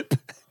flip.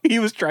 He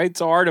was trying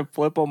so hard to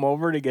flip him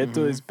over to get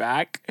to his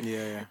back.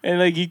 Yeah. And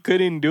like he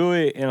couldn't do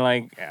it. And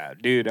like,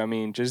 dude, I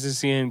mean, just to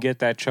see him get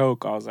that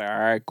choke, I was like, all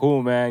right,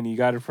 cool, man. You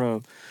got it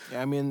from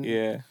Yeah, I mean,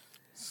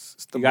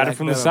 it's the You got it black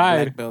from the belt,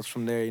 side. Black belts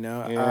from there, you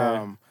know.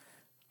 Yeah.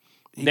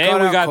 He Then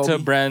caught we out got Kobe. to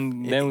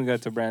Brandon. Then we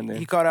got to Brandon.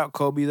 He caught out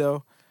Kobe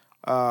though.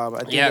 I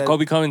think Yeah, that-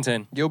 Kobe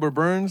Covington. Gilbert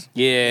Burns.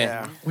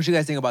 Yeah. What you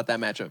guys think about that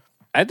matchup?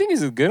 I think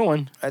it's a good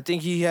one. I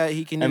think he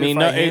can. I either mean,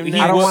 fight no, him he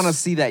now. I don't was- want to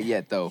see that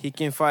yet, though. He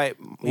can fight.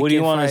 What do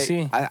you want to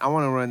see? I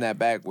want to run that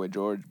back with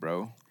George,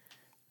 bro.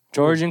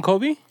 George and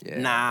Kobe? Yeah.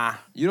 Nah,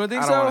 You don't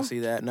think I so? don't want to see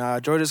that.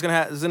 Nah, George is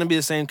gonna it's gonna be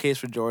the same case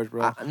for George,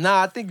 bro.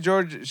 Nah, I think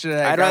George should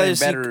have I'd gotten rather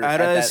see- better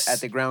I'd at, rather at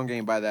the ground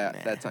game by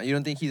that time. You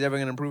don't think he's ever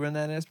going to improve in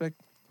that aspect?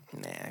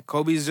 Nah,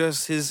 Kobe's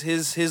just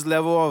his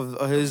level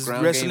of his Ground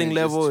game wrestling is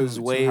level just is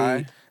too way.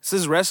 high? It's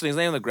his wrestling. It's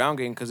not even the ground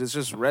game because it's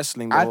just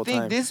wrestling the I whole think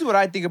time. this is what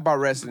I think about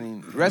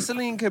wrestling.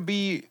 Wrestling could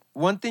be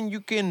one thing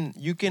you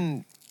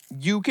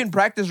can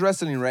practice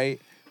wrestling,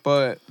 right?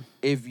 But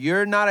if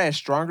you're not as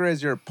stronger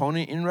as your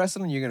opponent in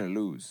wrestling, you're gonna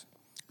lose.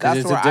 Because That's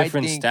it's where a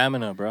different I think,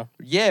 stamina, bro.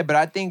 Yeah, but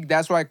I think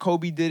that's why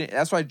Kobe didn't.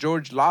 That's why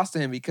George lost to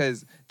him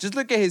because just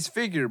look at his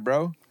figure,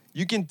 bro.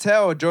 You can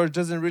tell George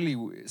doesn't really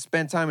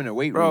spend time in a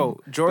weight room. Bro,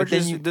 George But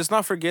then is. Let's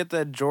not forget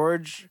that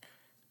George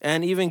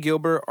and even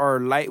Gilbert are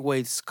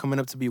lightweights coming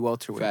up to be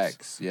welterweights.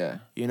 Facts, yeah.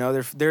 You know,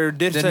 they're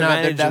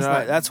disadvantaged.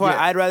 That's why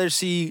yeah. I'd rather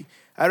see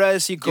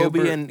Kobe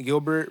Gilbert. and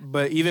Gilbert,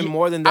 but even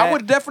more than that, I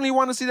would definitely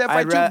want to see that fight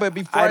I'd ra- too. But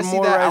before I'd I see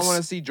more that, I ras- want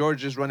to see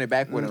George just run it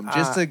back with him,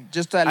 just to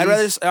at I'd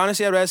least.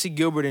 rather see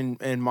Gilbert and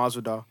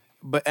Masvidal.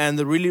 But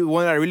the really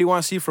one I really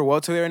want to see for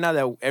welterweight right now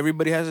that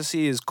everybody has to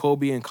see is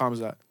Kobe and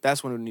Kamzat.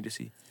 That's what we need to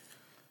see.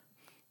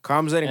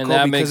 Kamzat and And Kobe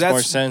that makes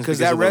more sense because because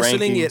that of the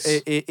wrestling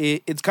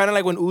rankings. it's kind of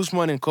like when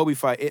Usman and Kobe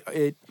fight.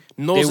 It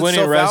knows They itself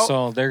wouldn't wrestle.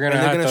 out, They're gonna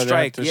and have to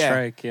strike. They have to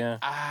strike.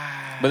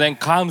 Yeah. But then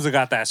Kamza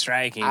got that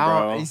striking, I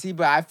don't- bro. You see,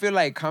 but I feel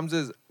like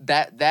Kamza's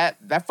that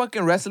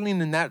fucking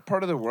wrestling in that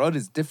part of the world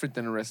is different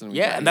than the wrestling. we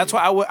Yeah, got and that's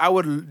here. why I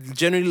would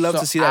genuinely love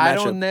So to see that I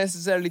matchup. don't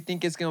necessarily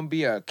think it's gonna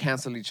be a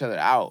cancel each other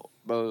out,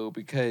 bro.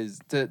 Because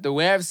the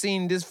way I've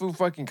seen this fool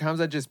fucking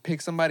Kamza just pick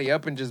somebody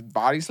up and just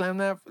body slam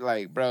that,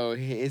 like, bro,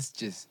 it's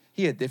just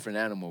he a different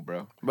animal,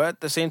 bro. But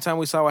at the same time,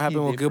 we saw what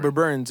happened with different. Gilbert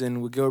Burns,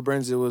 and with Gilbert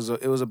Burns, it was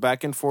a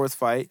back and forth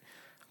fight,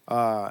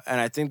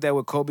 and I think that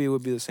with Kobe it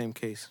would be the same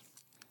case.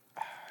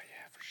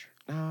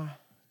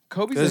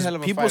 Kobe's a Because hell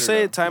of a people fighter, say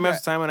though. it time Yeah.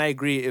 after time, and I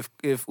agree.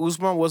 If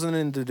Usman wasn't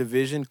in the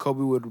division,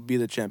 Kobe would be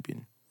the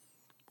champion,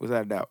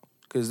 without a doubt.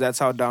 Because that's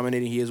how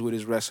dominating he is with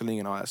his wrestling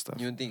and all that stuff.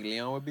 You don't think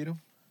Leon would beat him?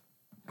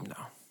 No.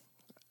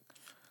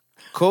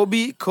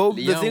 Kobe. Leon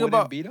The thing wouldn't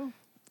about beat him?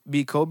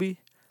 be Kobe.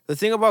 The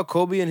thing about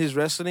Kobe and his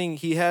wrestling,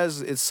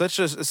 it's such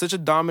a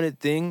dominant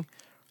thing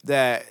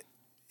that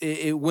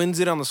it wins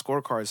it on the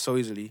scorecard so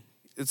easily.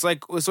 It's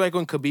like when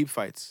Khabib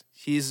fights.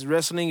 He's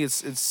wrestling.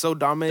 It's so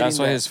dominating. That's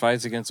why that- his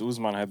fights against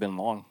Usman have been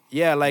long.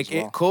 Yeah, like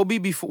as well. Kobe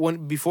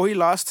before he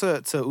lost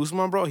to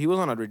Usman, bro, he was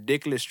on a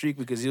ridiculous streak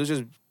because he was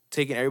just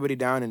taking everybody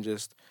down and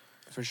just.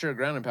 For sure,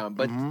 ground and pound.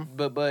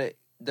 But but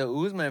the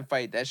Usman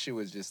fight, that shit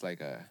was just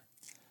like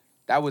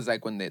that was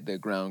like when the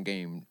ground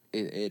game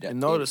it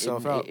knowed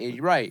itself out.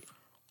 Right.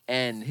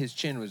 And his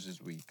chin was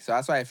just weak. So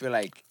that's why I feel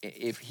like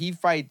if he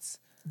fights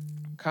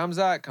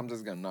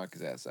Kamzat's gonna knock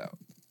his ass out.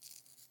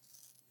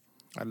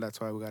 That's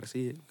why we gotta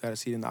see it. Gotta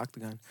see it in the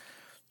octagon.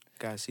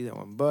 Gotta see that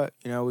one. But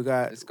we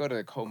got Let's go to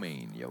the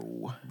co-main,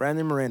 yo.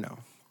 Brandon Moreno,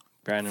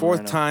 Brandon fourth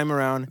Moreno. time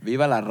around.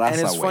 Viva la raza,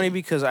 And it's funny güey.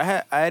 because when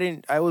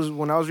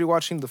I was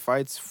rewatching the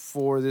fights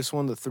for this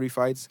one, the 3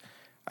 fights,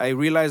 I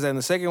realized that in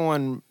the second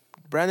one,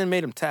 Brandon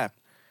made him tap,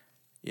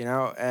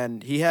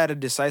 and he had a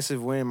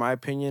decisive win in my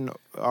opinion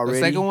already.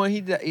 The second one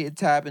he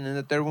tapped, and then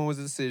the third one was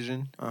a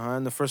decision.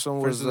 and the first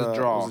one First was was a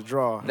draw. Was a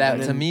draw. That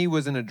And to then me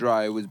wasn't a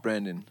draw. It was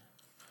Brandon.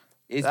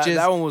 It's that, just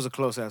that one was a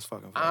close ass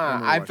fucking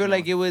fight. I feel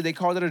like it was. They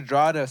called it a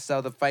draw to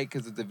sell the fight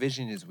because the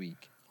division is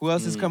weak. Who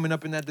else is coming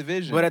up in that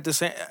division? But at the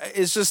same,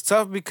 it's just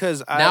tough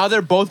because now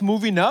they're both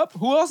moving up.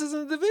 Who else is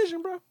in the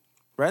division, bro?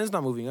 Brandon's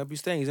not moving up. He's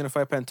staying. He's gonna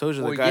fight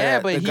Pantoja, Well, the guy yeah,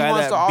 that, but the he guy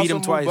wants that to beat also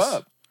him twice. move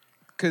up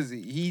because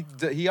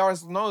he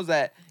also knows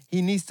that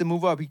he needs to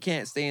move up. He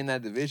can't stay in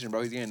that division,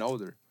 bro. He's getting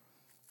older.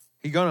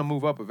 He's gonna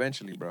move up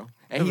eventually, bro.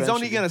 And he's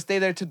only Eventually. gonna stay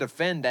there to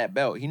defend that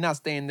belt. He's not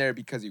staying there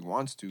because he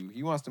wants to.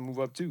 He wants to move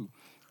up too,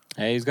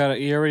 Hey,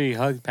 he already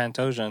hugged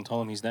Pantoja and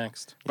told him he's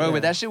next. bro. Yeah.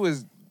 But that shit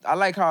was. I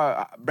like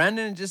how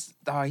Brandon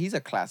he's a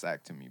class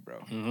act to me, bro.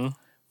 Mm-hmm.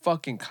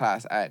 Fucking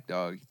class act,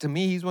 dog. To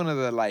me, he's one of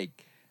the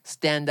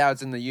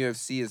standouts in the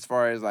UFC as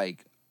far as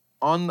like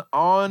on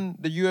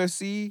the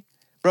UFC,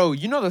 bro.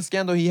 You know the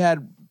scandal he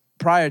had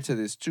prior to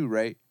this too,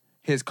 right?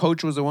 His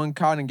coach was the one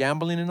caught in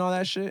gambling and all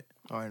that shit.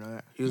 Oh, I know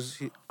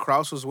that.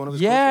 Kraus was one of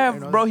his Yeah,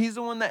 coaches? bro, he's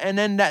the one that, and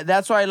then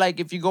that's why, like,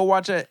 if you go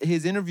watch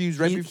his interviews,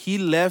 right before he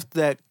left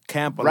that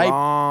camp a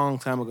long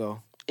time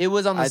ago. it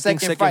was on the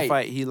second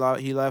fight. He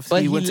left.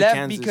 But he he went left to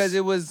Kansas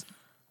because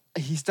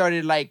he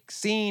started like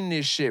seeing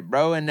this shit,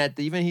 bro, and that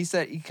even he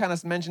said he kind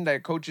of mentioned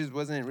that coaches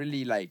wasn't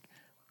really like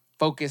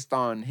focused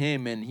on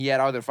him, and he had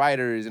other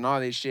fighters and all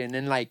this shit, and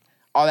then like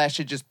all that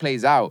shit just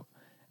plays out.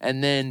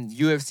 And then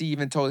UFC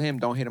even told him,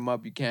 "Don't hit him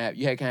up. You can't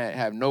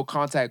have no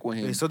contact with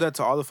him." They said that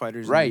to all the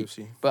fighters right. in the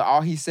UFC. But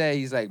all he said,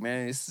 he's like,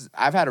 "Man,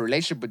 I've had a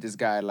relationship with this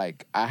guy.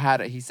 Like,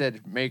 he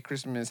said, Merry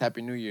Christmas,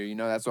 Happy New Year. You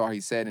know, that's all he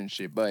said and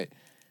shit. But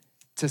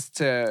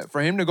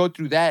for him to go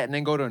through that and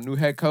then go to a new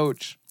head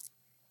coach,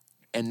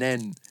 and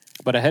then,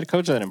 but a head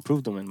coach that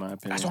improved him, in my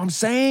opinion. That's what I'm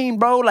saying,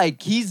 bro.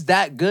 Like, he's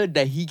that good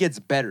that he gets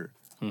better.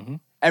 Mm-hmm.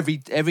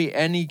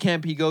 Any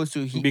camp he goes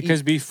to,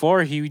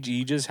 before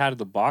he just had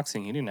the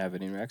boxing, he didn't have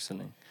any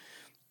wrestling.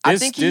 I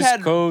think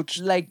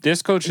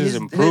this coach has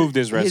improved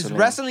his wrestling. His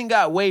wrestling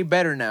got way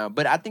better now,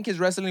 but I think his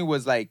wrestling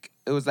was like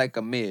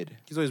a mid.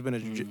 He's always been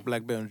a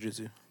black belt in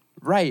jiu-jitsu.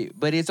 Right,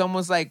 but it's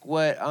almost like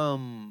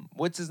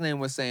what's his name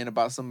was saying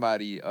about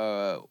somebody.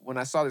 When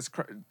I saw this,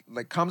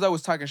 like Kamza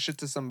was talking shit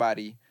to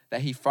somebody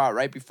that he fought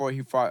right before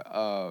he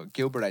fought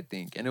Gilbert, I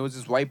think, and it was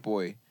this white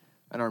boy,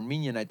 an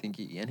Armenian, I think,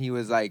 and he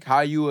was like, "How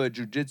you a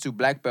jiu-jitsu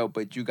black belt,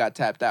 but you got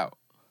tapped out?"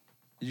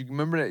 Did you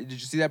remember that?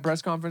 Did you see that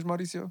press conference,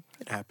 Mauricio?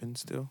 It happens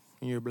still.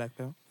 You're a black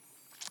belt.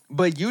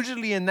 But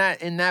usually in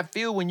that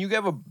field, when you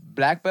get a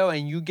black belt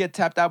and you get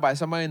tapped out by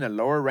somebody in a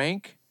lower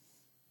rank,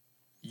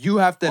 you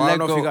have to let go. I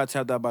don't know if he got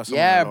tapped out by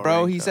somebody. Yeah, in a lower bro.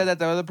 rank, He said that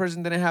the other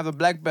person didn't have a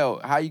black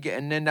belt. How you get?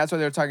 And then that's why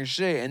they were talking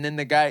shit. And then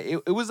the guy,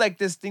 it was like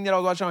this thing that I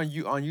was watching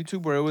on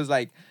YouTube where it was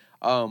like,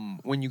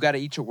 when you got to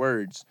eat your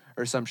words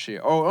or some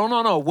shit. Oh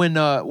no.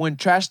 When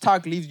trash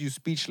talk leaves you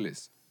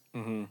speechless.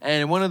 Mm-hmm.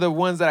 And one of the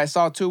ones that I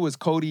saw too was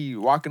Cody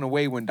walking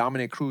away when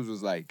Dominic Cruz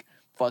was like,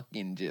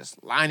 fucking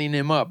just lining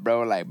him up,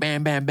 bro. Like,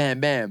 bam, bam, bam,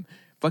 bam.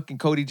 Fucking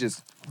Cody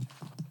just,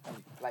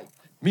 like,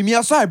 meet me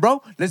outside,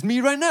 bro. Let's meet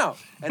right now.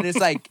 And it's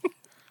like...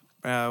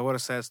 what a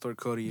sad story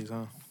Cody is,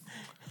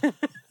 huh?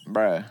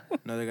 Bruh.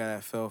 Another guy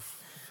that fell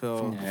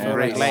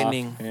like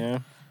lightning. Yeah.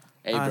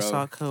 Hey, bro. I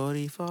saw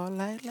Cody fall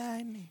like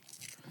lightning.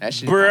 That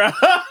shit... Bruh.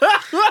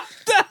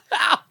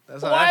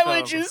 Why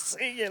would you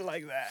sing it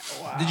like that?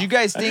 Wow. Did you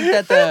guys think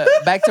that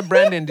back to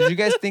Brandon, did you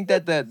guys think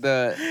that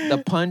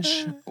the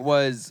punch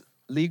was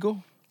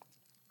legal?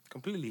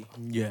 Completely.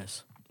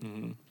 Yes.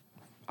 Mm-hmm.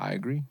 I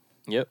agree.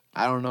 Yep.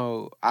 I don't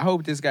know. I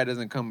hope this guy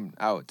doesn't come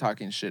out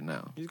talking shit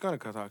now. He's gonna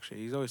talk shit.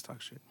 He's always talk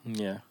shit.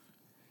 Yeah.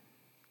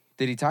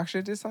 Did he talk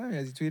shit this time?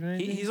 Has he tweeted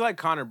anything? He's like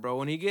Conor, bro.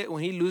 When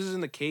he loses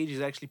in the cage, he's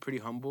actually pretty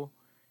humble.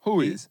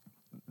 Who is?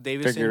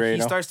 Davidson. Figueiredo.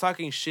 He starts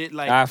talking shit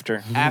like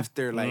after,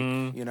 like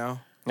you know.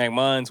 Like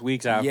months,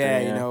 weeks after. Yeah,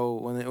 you know,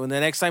 when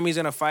the next time he's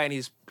gonna fight and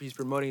he's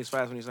promoting his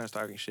fights when he starts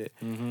talking shit.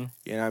 Mm-hmm.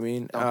 You know what I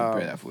mean? Don't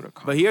compare that fool to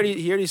Conor. But he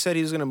already said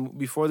he's gonna,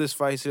 before this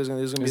fight, he said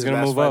he's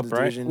gonna move up,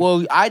 right? Division.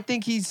 Well, I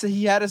think he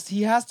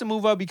has to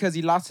move up because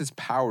he lost his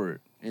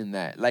power in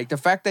that. Like the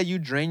fact that you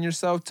drain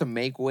yourself to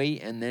make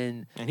weight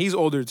and he's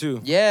older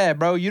too. Yeah,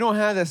 bro, you don't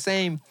have the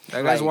same.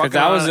 That guy's walking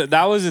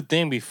that was the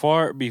thing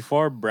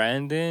before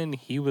Brandon.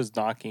 He was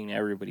knocking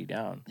everybody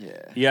down.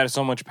 Yeah, he had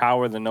so much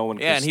power that no one.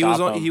 Yeah, could and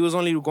stop him. he was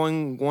only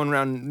going one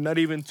round, not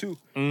even two.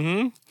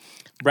 Mm-hmm.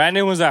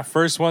 Brandon was that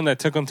first one that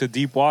took him to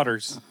deep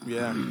waters.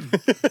 Yeah,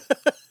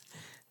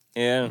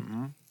 yeah.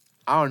 Mm-hmm.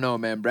 I don't know,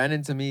 man.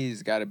 Brandon to me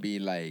has got to be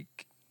like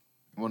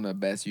one of the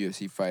best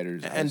UFC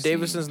fighters. And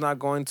Davidson's not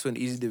going to an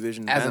easy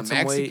division. As a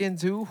Mexican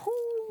too.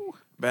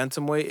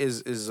 Bantamweight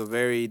is a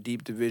very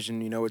deep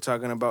division. You know, we're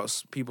talking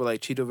about people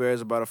like Chito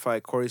Vera's about to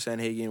fight Corey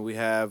Sanhagen. We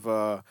have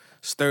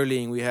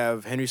Sterling. We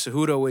have Henry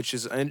Cejudo, which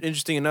is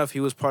interesting enough. He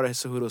was part of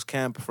Cejudo's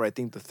camp for, I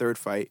think, the third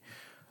fight.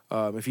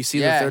 If you see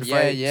the third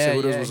fight,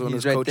 Cejudo was one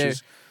of his coaches.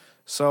 There.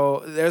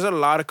 So there's a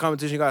lot of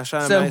competition. You got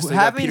Sean so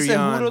having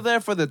Cejudo there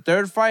for the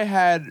third fight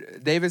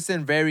had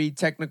Davidson very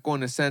technical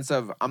in the sense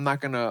of, I'm not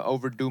going to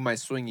overdo my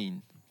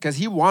swinging. Because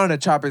he wanted to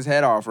chop his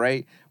head off,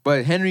 right?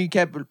 But Henry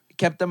kept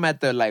him at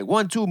the like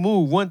 1-2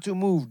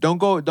 move.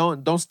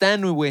 Don't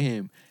stand with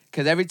him.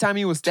 Because every time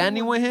he was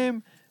standing with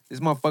him, this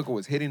motherfucker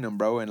was hitting him,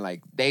 bro, and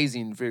like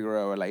dazing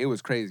Figueroa. Like it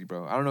was crazy,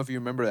 bro. I don't know if you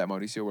remember that,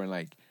 Mauricio, where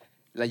like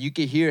you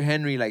could hear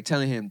Henry like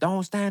telling him,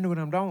 "Don't stand with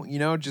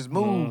him, just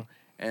move."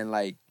 And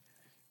like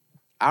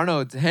I don't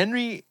know,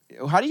 Henry.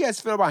 How do you guys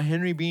feel about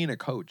Henry being a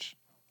coach?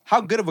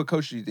 How good of a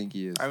coach do you think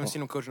he is? I haven't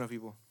seen him coach enough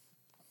people.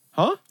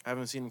 Huh? I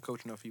haven't seen him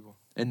coach enough people.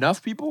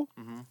 Enough people?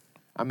 Mm-hmm.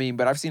 I mean,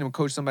 but I've seen him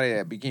coach somebody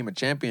that became a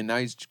champion. Now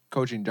he's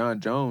coaching John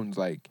Jones.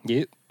 Like,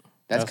 yep.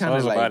 That's kind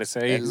of like about to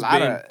say.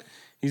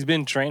 He's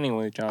been training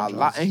with John Jones.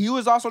 Lot, and he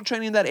was also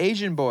training that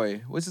Asian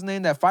boy. What's his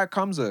name? That fight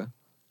Kamza.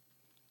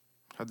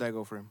 How'd that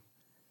go for him?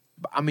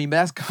 I mean,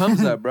 that's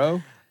Kamza,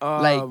 bro.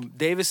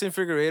 Davis and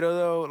Figueiredo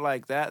though,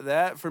 like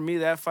that for me,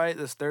 that fight,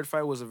 this third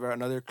fight was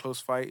another close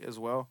fight as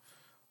well.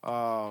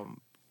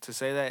 To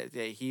say that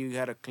he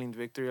had a clean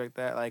victory like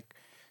that, like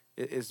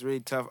it's really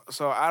tough.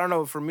 So I don't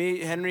know. For me,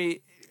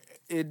 Henry,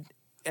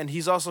 and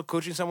he's also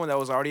coaching someone that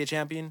was already a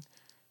champion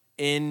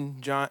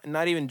in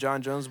not even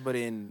John Jones, but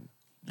in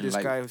this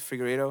guy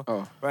Figueiredo.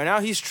 Oh. Right now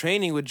he's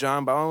training with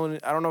John, but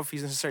I don't know if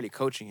he's necessarily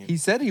coaching him. He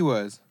said he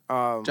was.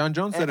 John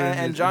Jones said it.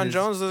 And John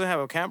Jones doesn't have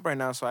a camp right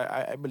now, so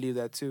I believe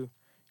that too.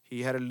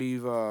 He had to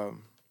leave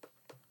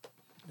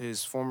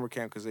his former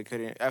camp because they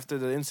couldn't. After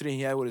the incident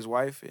he had with his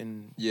wife,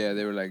 and yeah,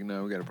 they were like,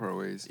 no, we got to part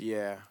ways.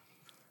 Yeah.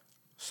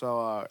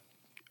 So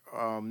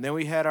then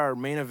we had our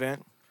main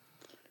event,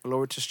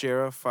 Glover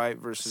Teixeira fight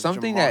versus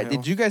something Jamal that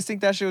Hill. did you guys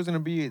think that shit was gonna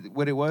be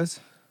what it was?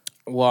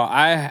 Well,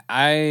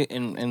 I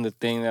in the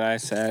thing that I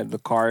said, the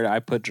card, I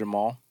put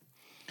Jamal.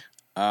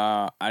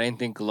 I didn't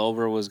think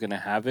Glover was gonna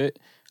have it.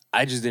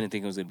 I just didn't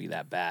think it was gonna be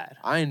that bad.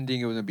 I didn't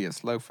think it was gonna be a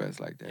slugfest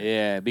like that.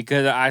 Yeah,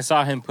 because I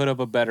saw him put up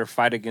a better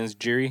fight against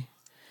Jiri.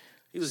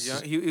 He was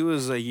young. He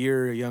was a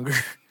year younger.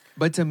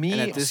 But to me,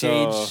 And at this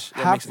age,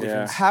 that makes a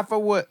difference. half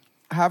of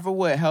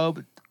what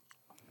helped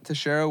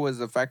Teixeira was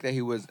the fact that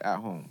he was at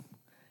home,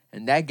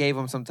 and that gave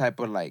him some type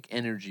of like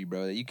energy,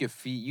 bro. That you could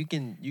feed.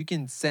 You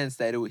can sense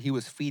that he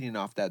was feeding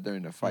off that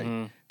during the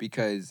fight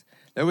because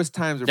there was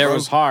times where There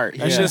was heart.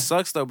 That Yeah. shit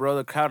sucks though, bro.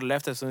 The crowd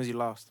left as soon as he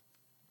lost.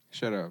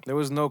 Shut up. There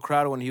was no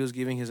crowd when he was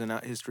giving his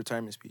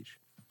retirement speech.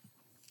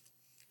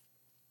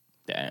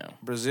 Damn.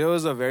 Brazil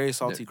is a very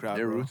salty crowd,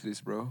 They're bro.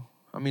 ruthless, bro.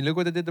 I mean, look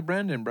what they did to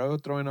Brandon, bro.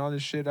 Throwing all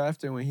this shit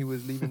after when he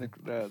was leaving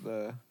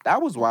the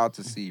that was wild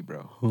to see,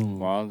 bro.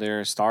 Well,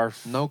 their star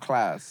No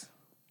class.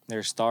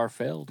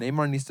 failed.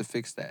 Neymar needs to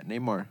fix that.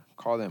 Neymar,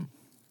 call them.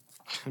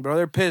 Bro,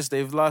 they're pissed.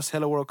 They've lost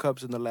hella World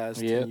Cups in the last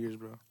 10 years,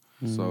 bro.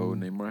 So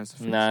Neymar has to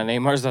fix Nah, it.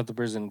 Neymar's not the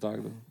person to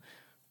talk to.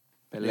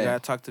 You gotta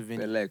talk to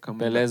Vinny. Pelé, come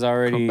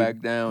back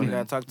down. You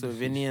gotta talk to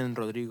Vinny and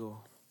Rodrigo.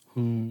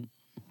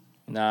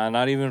 Nah,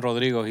 not even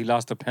Rodrigo. He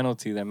lost a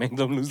penalty that made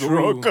them lose the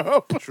World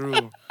Cup.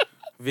 True.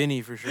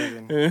 Vinny for sure.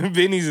 Then.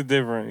 Vinny's a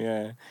different,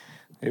 yeah.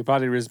 They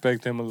probably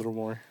respect him a little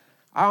more.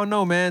 I don't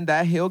know, man.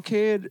 That Hill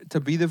kid to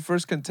be the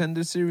first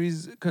contender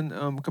series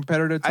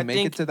competitor to I make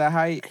think it to that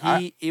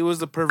height. It was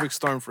the perfect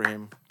storm for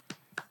him.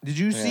 Did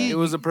you see? It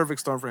was the perfect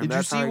storm for him. Did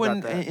That's you how see he when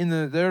got that. in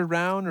the third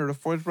round or the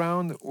fourth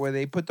round where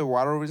they put the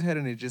water over his head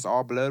and it's just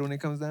all blood when it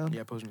comes down?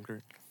 Yeah, Postman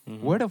Kirk.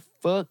 Where the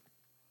fuck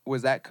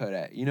was that cut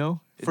at? You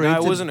know, It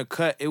wasn't a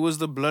cut. It was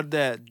the blood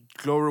that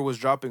Glover was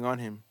dropping on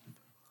him.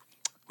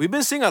 We've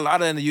been seeing a lot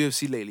of that in the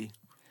UFC lately,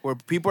 where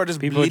people are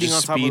just bleeding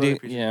on top of other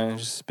people. Yeah,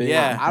 just spitting.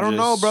 Yeah. I don't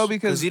know, bro,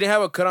 Because because he didn't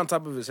have a cut on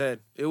top of his head.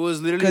 It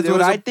was literally Because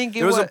I think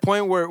there was a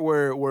point where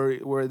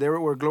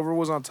Glover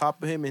was on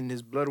top of him and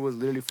his blood was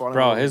literally falling.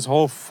 Bro, over. his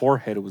whole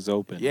forehead was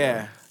open.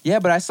 Yeah. yeah,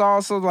 but I saw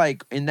also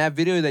like in that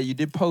video that you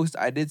did post,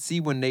 I did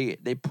see when they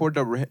poured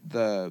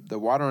the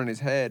water on his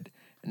head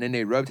and then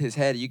they rubbed his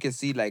head. You can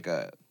see like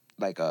a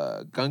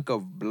gunk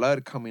of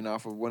blood coming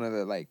off of one of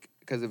the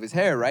because of his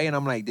hair, right? And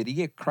I'm like, did he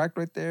get cracked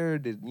right there?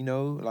 Did I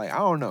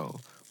don't know.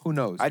 Who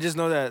knows? I just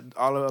know that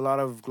a lot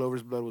of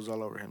Glover's blood was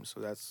all over him. So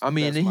that's. I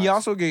mean, that's and he my-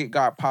 also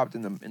got popped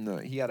in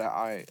the. He had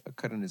a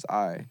cut in his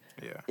eye.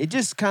 Yeah. It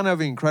just kind of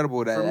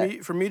incredible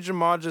that For me,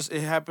 Jamal it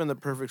happened the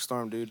perfect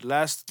storm, dude.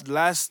 Last he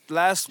wasn't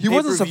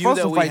pay-per-view supposed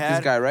that to we fight had-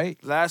 this guy,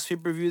 right? Last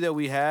pay-per-view that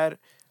we had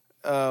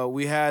the Nah,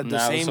 it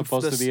was same.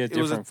 supposed to be a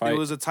different fight. It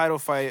was a title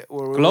fight.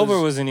 Where it Glover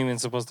was, wasn't even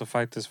supposed to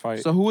fight this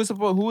fight. So who was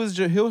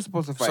Hill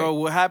supposed to fight? So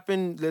what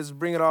happened? Let's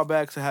bring it all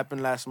back to happen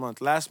last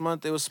month. Last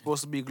month it was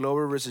supposed to be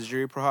Glover versus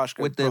Yuri Prochazka.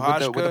 with the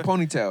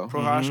ponytail,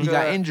 Prochazka, he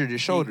got injured.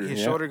 His shoulder. His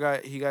Yeah. shoulder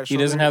got. He got. he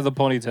doesn't have the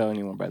ponytail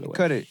anymore, by the way.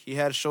 Cut it. He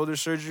had shoulder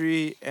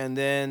surgery, and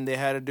then they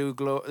had to do.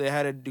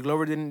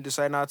 Glover didn't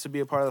decide not to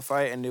be a part of the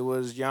fight, and it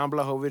was Jan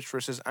Blachowicz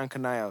versus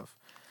Ankalaev.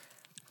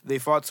 They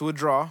fought to a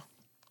draw,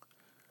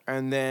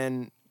 and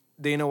then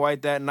Dana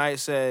White that night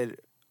said,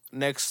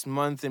 next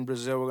month in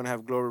Brazil we're gonna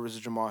have Glover versus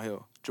Jamal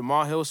Hill.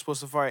 Jamal Hill was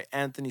supposed to fight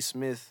Anthony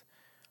Smith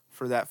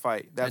for that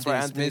fight. That's why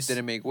Anthony Smith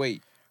didn't make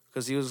weight.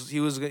 because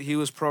he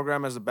was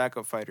programmed as a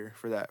backup fighter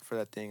for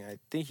that thing. I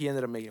think he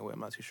ended up making weight. I'm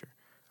not too sure.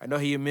 I know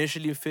he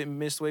initially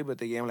missed weight, but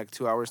they gave him like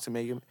 2 hours to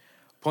make him.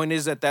 Point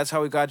is that's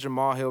how we got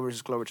Jamal Hill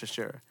versus Glover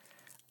Teixeira.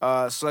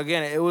 So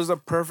again, it was a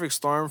perfect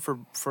storm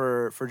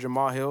for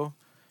Jamal Hill.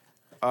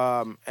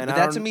 And But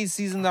that to me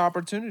seizing the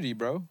opportunity,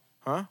 bro.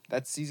 Huh?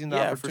 That's seizing the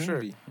Yeah, for sure.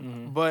 opportunity.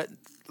 But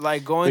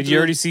like going. Did you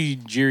already see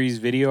Jiri's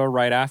video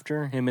right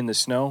after him in the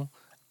snow?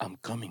 I'm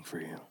coming for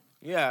you.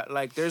 Yeah,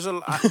 like there's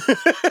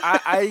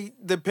I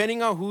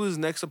depending on who his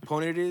next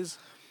opponent is,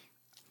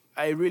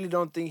 I really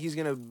don't think he's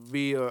gonna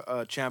be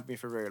a champion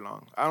for very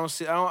long. I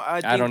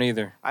don't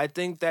either. I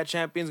think that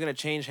champion's gonna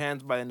change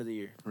hands by the end of the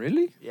year.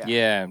 Really? Yeah.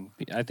 Yeah,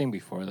 I think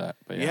before that.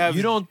 But yeah. You have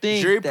You don't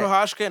think Jiri that-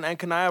 Prochazka and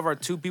Ankalaev are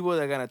two people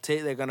that are gonna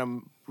they're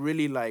gonna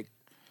really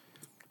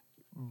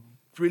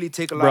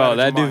take a lot. out Bro, of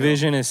that Jamal Hill.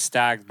 division is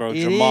stacked, bro.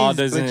 It Jamal is,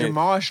 doesn't. But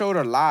Jamal showed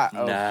a lot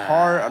of Nah.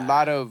 heart, a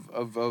lot of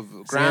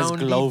Says ground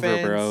Glover,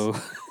 defense. bro.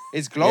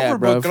 It's Glover, Yeah,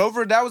 but bruv.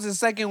 Glover, that was his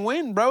second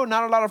win, bro.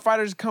 Not a lot of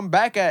fighters come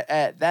back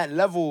at that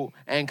level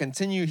and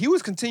continue. He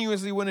was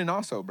continuously winning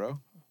also, bro.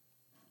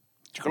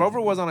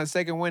 Glover was on his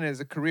second win as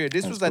a career.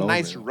 This That's was a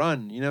nice Glover.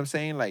 run. You know what I'm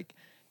saying? Like,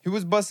 he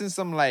was busting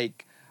some,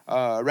 like,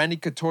 Randy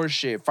Couture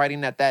shit,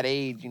 fighting at that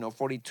age,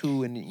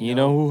 42. And You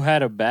know who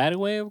had a bad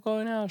way of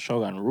going out?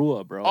 Shogun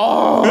Rua, bro.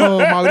 Oh,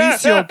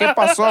 Mauricio. ¿Qué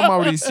pasó,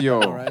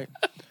 Mauricio? All right.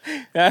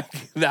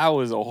 that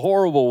was a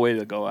horrible way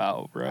to go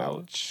out, bro.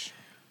 Ouch.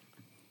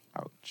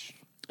 Ouch.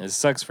 It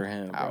sucks for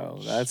him, bro.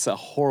 Ouch. That's a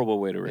horrible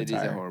way to It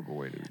retire. is a horrible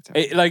way to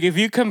retire. Like, if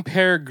you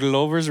compare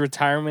Glover's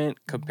retirement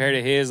compared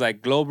to his,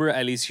 like, Glover,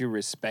 at least you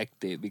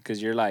respect it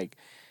because you're like,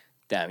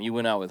 damn, you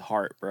went out with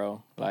heart,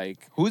 bro. Like,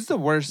 Who's the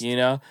worst you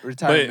know?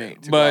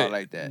 retirement to go out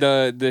like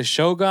that? The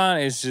Shogun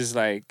is just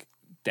like,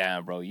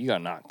 damn, bro, you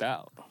got knocked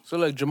out. So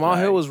look, Jamal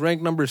Hill was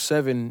ranked number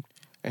 7,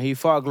 and he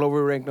fought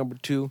Glover ranked number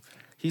 2.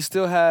 He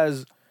still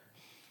has.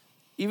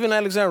 Even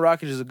Alexander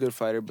Rakic is a good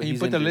fighter, but Can you he's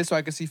put the injured. list so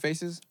I can see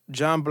faces?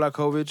 John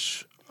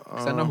Blachowicz.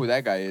 'Cause I know who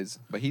that guy is,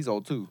 but he's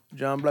old too.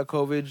 John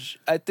Blachowicz.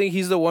 I think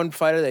he's the one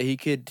fighter that he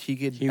could. He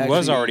actually,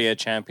 was already a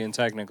champion,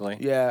 technically.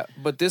 Yeah,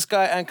 but this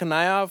guy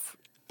Ankalaev.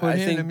 Put I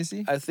him, think, let me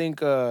see. I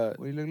think What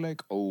do you look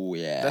like? Oh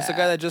yeah, that's the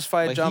guy that just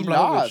fight But John he Blachowicz.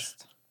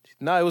 lost.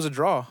 No, it was a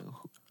draw.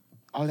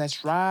 Oh,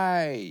 that's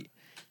right.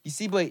 You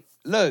see, but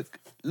look,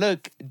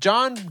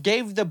 John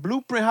gave the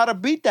blueprint how to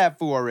beat that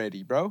fool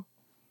already, bro.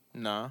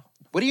 Nah.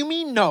 What do you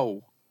mean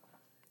no?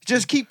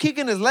 Just keep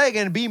kicking his leg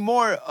and be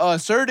more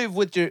assertive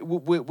with your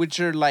with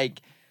your like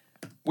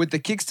with the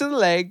kicks to the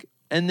leg,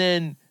 and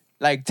then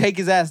like take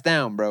his ass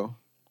down, bro.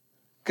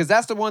 Because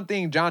that's the one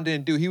thing John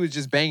didn't do. He was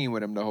just banging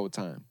with him the whole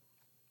time.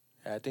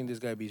 Yeah, I think this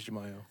guy beats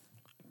Jamal Hill.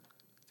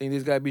 I think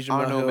this guy beats I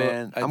Jamal don't know, Hill.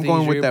 man. I I'm think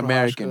going with Jair the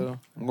American. Prochazka.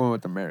 I'm going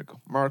with the American.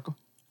 Marco.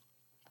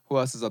 Who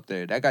else is up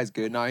there? That guy's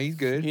good. Nah, he's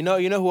good. You know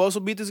who also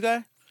beat this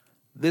guy?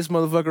 This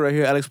motherfucker right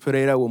here, Alex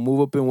Pereira, will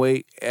move up in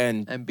weight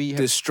and beat him.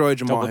 destroy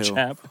Jamal Double Hill.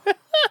 champ.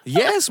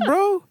 Yes,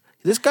 bro.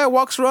 This guy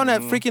walks around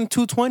at freaking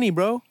 220,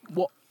 bro.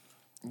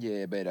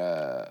 Yeah,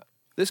 but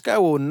This guy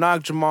will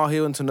knock Jamal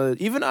Hill into another.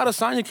 Even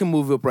Adesanya can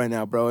move up right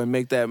now, bro, and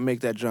make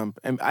that jump.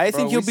 And I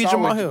think he'll beat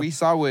Jamal Hill. We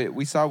saw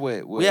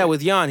what. Yeah,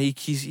 with Jan,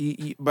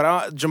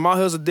 but Jamal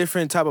Hill's a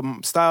different type of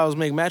styles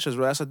make matches,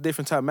 bro. That's a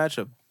different type of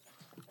matchup.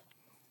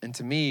 And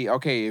to me,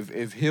 okay,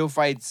 if Hill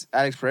fights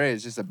Alex Pereira,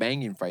 it's just a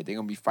banging fight. They're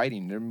gonna be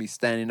fighting. They're gonna be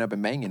standing up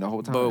and banging the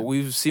whole time. But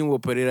we've seen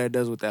what Pereira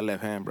does with that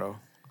left hand, bro.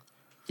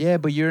 Yeah,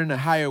 but you're in a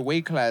higher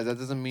weight class. That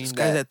doesn't mean This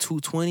guy's that. at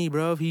 220,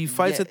 bro. He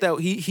fights Yeah. at that.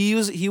 He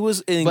was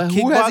in But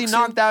kickboxing. who has he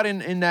knocked out in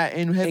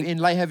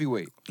light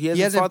heavyweight? He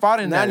hasn't fought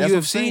in that. Not in That's what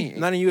I'm UFC. saying.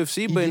 Not in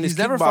UFC, but in He's his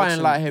never kickboxing. fought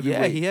in light Yeah,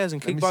 heavyweight. he has in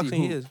Let me see kickboxing.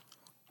 He who. is.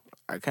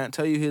 I can't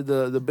tell you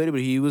the bit,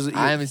 but he was.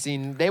 I haven't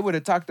seen. They would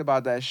have talked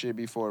about that shit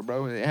before,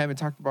 bro. They haven't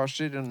talked about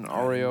shit in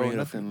Oreo or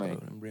nothing like.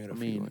 I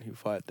mean, he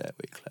fought that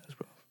weight class,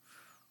 bro.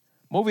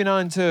 Moving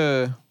on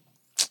to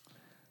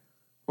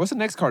what's the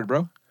next card,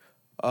 bro?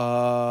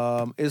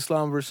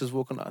 Islam versus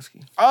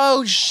Volkanovski.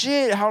 Oh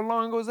shit! How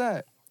long ago was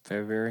that?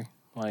 February,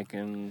 like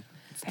in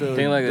It's I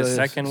think like the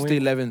second it's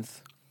week. the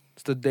 11th.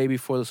 It's the day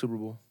before the Super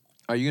Bowl.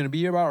 Are you gonna be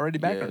here already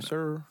back? Yes,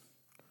 sir.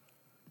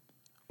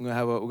 We're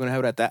gonna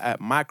have it at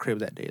my crib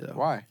that day though.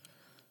 Why?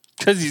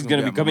 because he's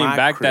gonna be at coming my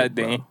back crib, that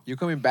day. bro. You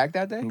coming back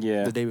that day?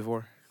 Yeah, The day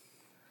before.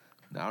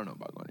 No, I don't know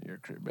about going to your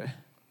crib, bro.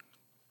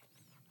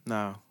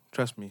 No,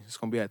 trust me, it's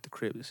gonna be at the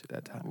crib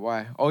that time.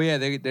 Why? Oh yeah,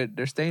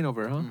 they're staying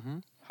over, huh? Mm-hmm.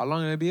 How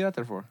long are they be out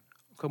there for?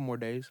 A couple more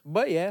days,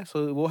 but yeah.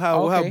 So we'll have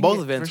Okay, both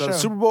yeah, events, for so the sure.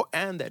 Super Bowl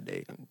and that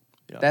day.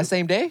 You know, That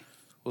same day?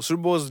 well,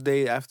 Super Bowl is the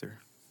day after.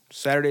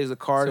 Saturday is the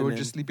card. So and we're then-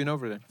 just sleeping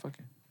over then. Fuck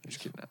it. Just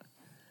kidding.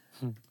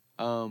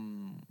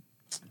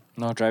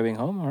 not driving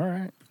home. All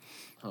right.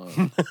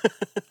 I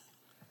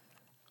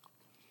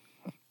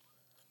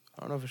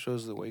don't know if it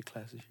shows the weight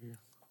classes here.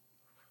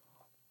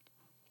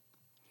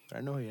 But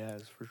I know he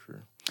has for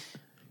sure.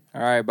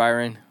 All right,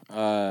 Byron.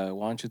 Why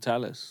don't you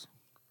tell us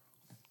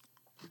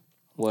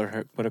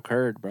what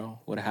occurred, bro?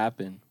 What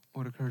happened?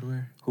 What occurred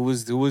where? Who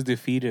was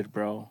defeated,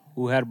 bro?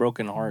 Who had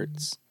broken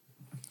hearts?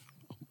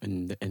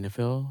 In the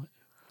NFL? I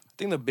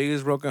think the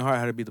biggest broken heart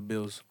had to be the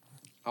Bills.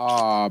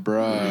 Ah,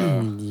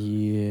 bruh.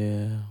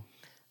 Yeah.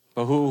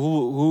 But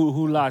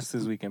who lost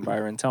this weekend,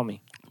 Byron? Tell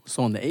me.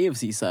 So on the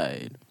AFC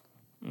side,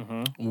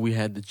 Mm-hmm. we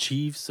had the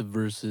Chiefs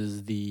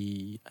versus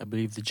I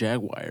believe the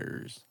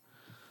Jaguars.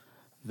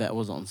 That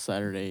was on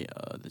Saturday.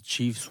 The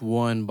Chiefs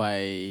won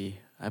by,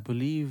 I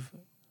believe,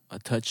 a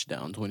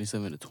touchdown,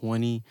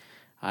 27-20.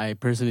 I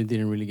personally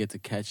didn't really get to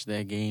catch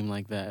that game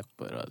like that,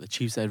 but the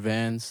Chiefs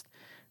advanced.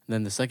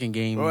 Then the second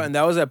game, Bro, and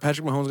that was that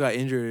Patrick Mahomes got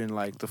injured in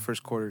like the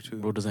first quarter too.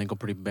 broke his ankle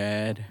pretty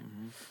bad.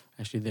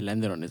 Actually, they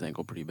landed on his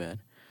ankle pretty bad.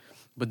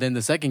 But then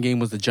the second game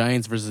was the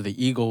Giants versus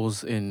the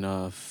Eagles in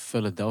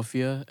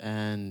Philadelphia,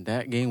 and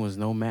that game was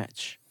no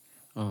match.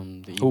 The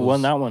Eagles, Who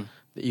won that one?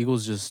 The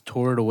Eagles just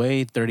tore it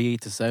away,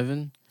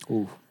 38-7.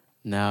 Ooh.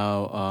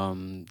 Now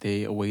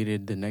they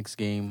awaited the next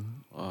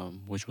game,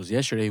 which was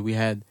yesterday. We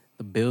had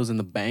the Bills and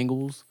the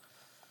Bengals.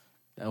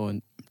 That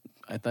one,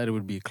 I thought it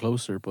would be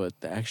closer, but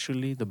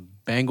actually the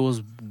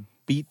Bengals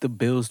beat the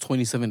Bills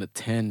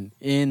 27-10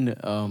 in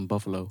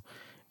Buffalo,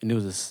 and it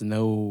was a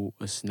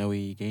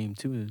snowy game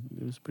too.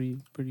 It was pretty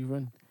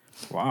fun.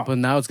 Wow. But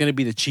now it's gonna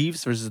be the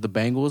Chiefs versus the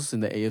Bengals in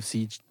the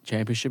AFC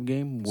Championship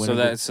game.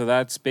 So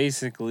that's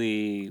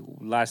basically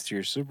last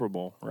year's Super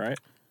Bowl, right?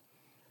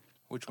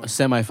 Which a one?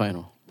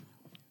 semifinal.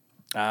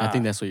 I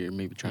think Ah. that's what you're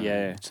maybe trying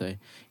Yeah. to say.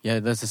 Yeah,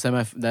 that's the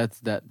semi.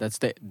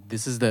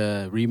 This is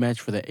the rematch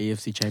for the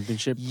AFC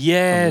Championship. from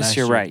Yes, last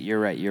you're year. right.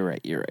 You're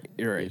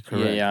right.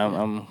 correct, Yeah,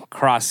 I'm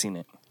crossing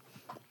it.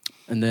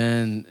 And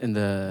then in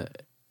the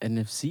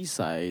NFC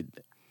side,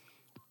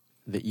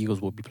 the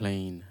Eagles will be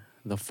playing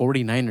the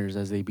 49ers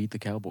as they beat the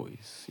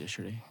Cowboys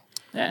yesterday.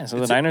 Yeah, so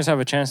the Niners have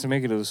a chance to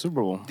make it to the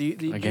Super Bowl.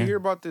 Did you Again? hear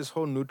about this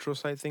whole neutral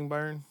site thing,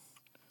 Byron?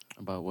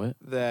 About what?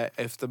 That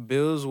if the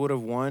Bills would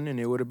have won and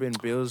it would have been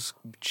Bills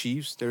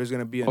Chiefs, there was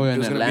gonna be a Oh, yeah, in there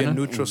was gonna be a Atlanta?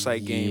 neutral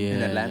site game. Yeah,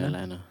 in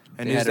Atlanta?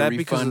 And They is had to that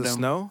because of refund the them.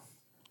 snow?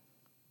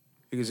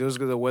 Because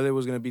the weather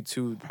was gonna be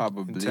too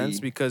Probably. intense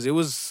because it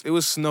was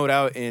snowed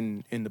out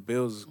in the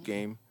Bills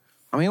game.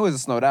 I mean, it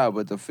wasn't snowed out,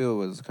 but the field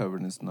was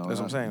covered in snow. That's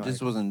what I'm saying, It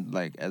just like- wasn't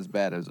like as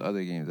bad as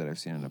other games that I've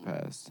seen in the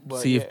past.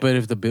 But See, yeah.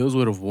 if the Bills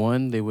would have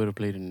won, they would have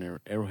played in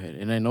Arrowhead.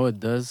 And I know it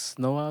does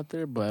snow out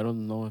there, but I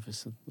don't know if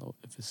it's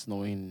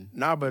snowing.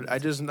 Nah, but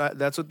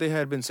that's what they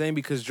had been saying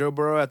because Joe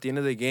Burrow at the end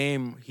of the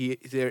game,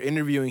 they're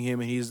interviewing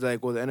him and he's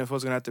like, well, the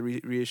NFL's gonna have to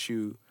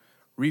reissue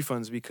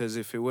refunds because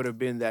if it would have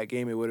been that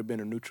game, it would have been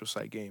a neutral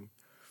site game.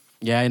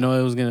 Yeah, I know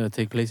it was gonna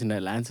take place in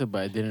Atlanta,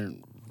 but I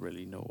didn't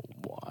really know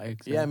why.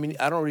 Exactly. Yeah, I mean,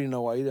 I don't really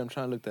know why either. I'm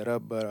trying to look that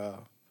up,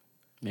 but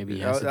Maybe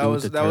it has to that do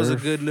was with the that was a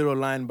turf. good little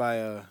line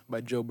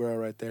by Joe Burrow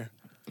right there.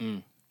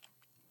 Mm.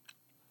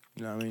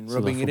 You know what I mean? So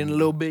Rubbing the it in a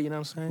little bit, you know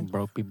what I'm saying?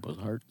 Broke people's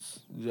hearts.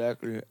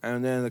 Exactly.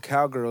 And then the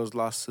Cowgirls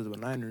lost to the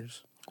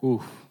Niners,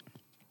 Oof.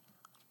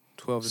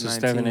 12 to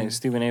So 19.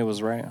 Stephen A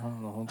was right, huh?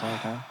 The whole entire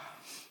time.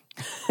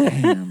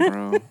 Damn,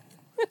 bro.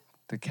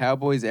 The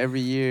Cowboys every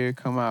year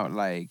come out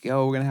like,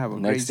 yo, we're gonna have a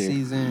Next great year.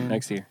 season.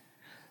 Next year.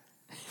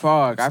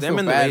 Fuck, It's I them feel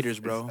and the bad. Raiders,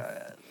 bro.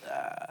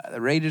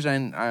 The Raiders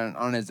aren't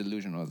as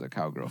delusional as the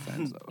Cowgirl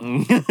fans,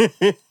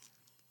 though.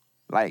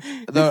 Like, all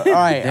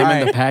right, Them all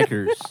and the right.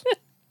 Packers.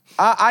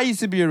 I used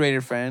to be a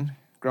Raider fan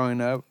growing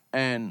up,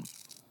 and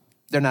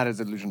they're not as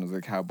delusional as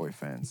the Cowboy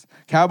fans.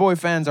 Cowboy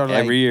fans are like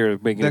Every year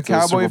making the it to the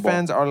Cowboy Super Bowl.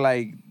 fans are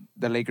like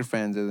the Laker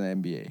fans of the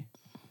NBA.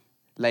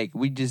 Like,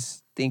 we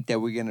just think that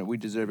we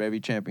deserve every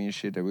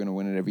championship, that we're gonna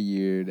win it every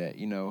year, that,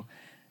 you know.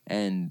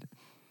 And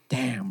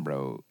damn,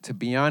 bro, to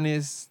be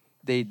honest,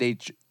 they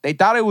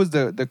thought it was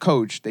the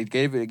coach. They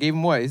gave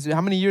him what?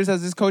 How many years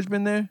has this coach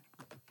been there?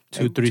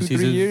 Two, Like, 3 3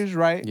 seasons. years,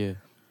 right? Yeah.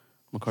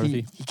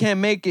 McCarthy. He can't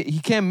make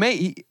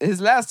it.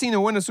 His last team to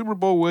win a Super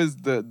Bowl was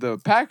the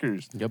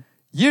Packers Yep.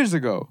 years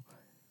ago.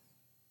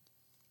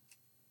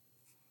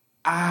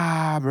 Bro,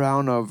 I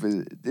don't know if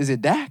is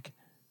it Dak?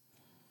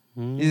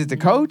 Is it the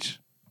coach?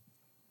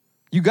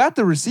 You got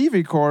the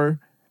receiving core.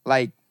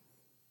 Like,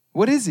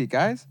 what is it,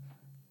 guys?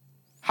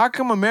 How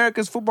come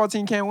America's football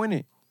team can't win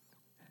it?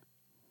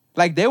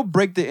 Like, they'll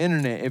break the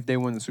internet if they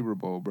win the Super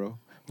Bowl, bro.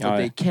 But Oh, yeah.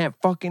 they can't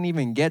fucking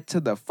even get to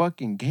the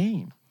fucking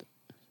game.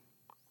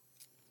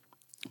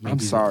 I'm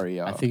Maybe sorry,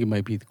 y'all. I think it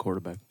might be the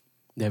quarterback.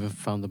 They haven't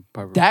found the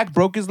proper, Dak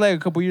broke his leg a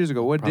couple years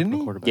ago. What, proper didn't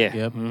he? quarterback. Yeah.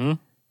 Yep. Mm-hmm.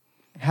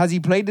 Has he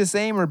played the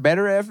same or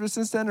better ever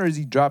since then, or has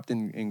he dropped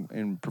in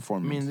I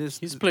performance? mean,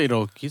 He's played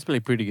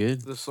pretty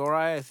good. the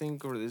story I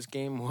think for this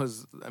game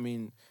was, I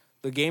mean,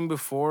 the game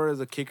before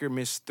the kicker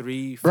missed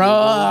 3 field Bro.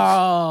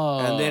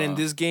 goals, and then in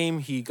this game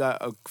he got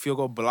a field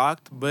goal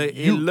blocked, but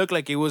it looked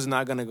like it was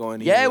not gonna go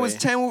anywhere. Yeah, it was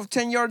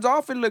 10 yards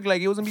off. It looked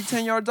like it was going to be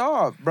 10 yards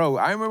off. Bro,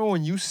 I remember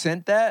when you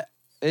sent that,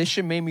 it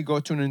should made me go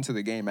tune into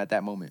the game at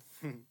that moment.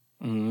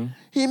 Mm-hmm.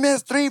 He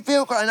missed 3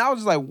 field goals. And I was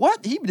just like,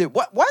 what? He did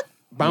what?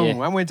 Boom.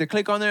 Yeah. I went to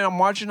click on there. I'm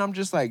watching. I'm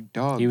just like,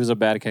 dog. He was a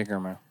bad kicker,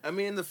 man. I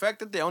mean, the fact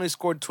that they only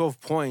scored 12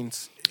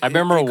 points. I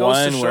remember it goes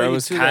to one show where it you,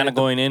 was too, kind that of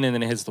going in and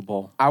then it hits the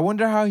pole. I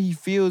wonder how he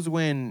feels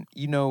when,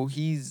 you know,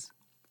 he's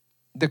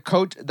the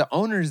coach, the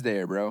owner's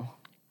there, bro.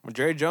 When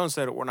Jerry Jones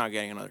said, "We're not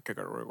getting another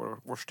kicker.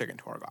 We're sticking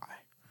to our guy,"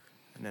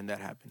 and then that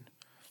happened.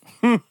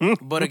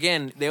 But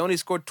again, they only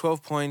scored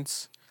 12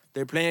 points.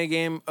 They're playing a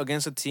game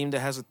against a team that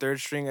has a third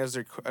string as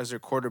their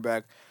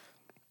quarterback.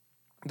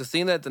 The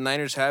thing that the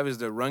Niners have is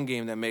the run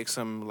game that makes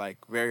them like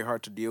very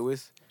hard to deal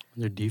with,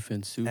 Their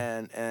defense too.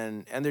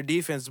 and their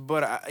defense.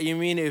 But you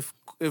mean if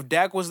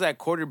Dak was that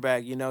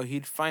quarterback, you know,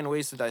 he'd find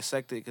ways to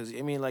dissect it because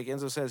I mean, like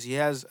Enzo says, he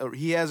has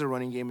a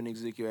running game in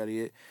Ezekiel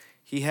Elliott.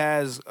 He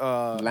has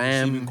Lamb,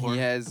 receiving core. he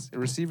has a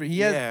receiver. He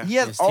Yeah.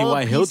 has It's all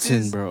T.Y. the Hilton,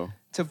 pieces bro.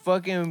 to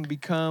fucking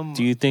become.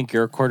 Do you think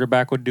your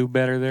quarterback would do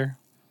better there?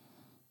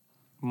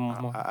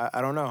 I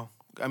don't know.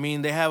 I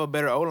mean, they have a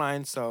better O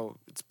line, so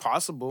it's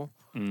possible.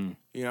 Mm.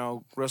 You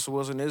know, Russell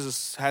Wilson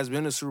has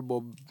been a Super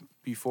Bowl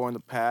before in the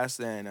past,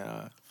 and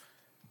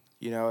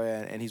you know,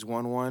 and he's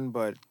won one.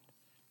 But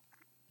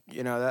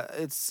you know, that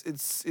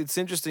it's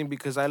interesting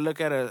because I look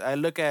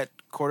at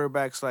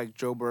quarterbacks like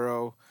Joe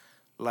Burrow,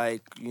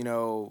 like you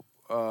know,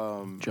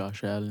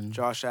 Josh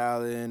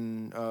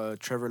Allen,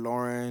 Trevor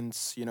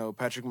Lawrence,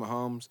 Patrick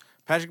Mahomes.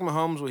 Patrick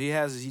Mahomes, what he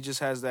has is he just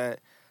has that.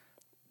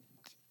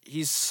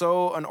 He's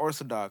so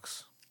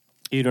unorthodox.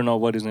 You don't know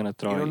what he's gonna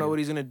throw. You don't know what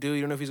he's gonna do.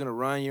 You don't know if he's gonna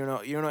run. You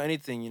don't know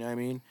anything. You know what I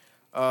mean?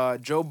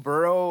 Joe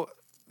Burrow,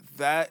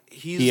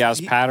 he has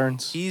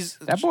patterns. He's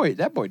that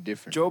boy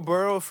different. Joe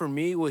Burrow, for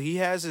me, what he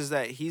has is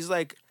that he's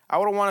like, I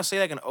wouldn't want to say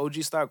like an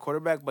OG style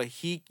quarterback, but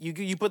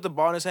you put the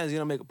ball in his hands, he's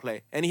gonna make a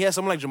play. And he has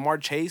someone like Jamar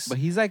Chase. But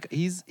he's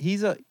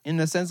in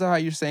the sense of how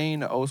you're saying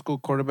the old school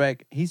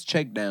quarterback, he's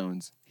check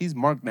downs. He's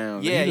mark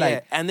downs.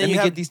 Yeah. And then let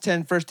me get these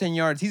first 10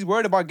 yards. He's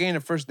worried about getting a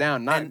first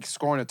down, not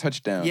scoring a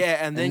touchdown. Yeah,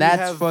 and then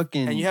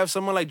you have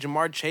someone like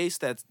Jamar Chase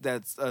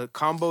that's a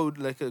combo,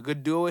 like a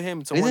good duo with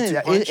him.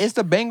 It's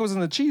the Bengals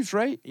and the Chiefs,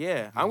 right?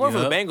 Yeah. I'm going for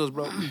the Bengals,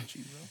 bro.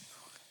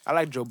 I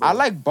like Joe Burrow. I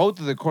like both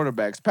of the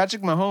quarterbacks.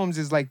 Patrick Mahomes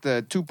is like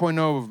the 2.0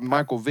 of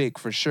Michael Vick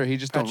for sure. He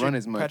just don't run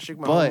as much. Patrick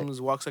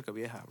Mahomes walks like a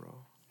vieja,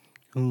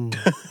 bro.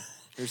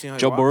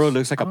 Joe Burrow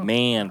looks like a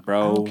man,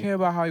 bro. I don't care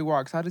about how he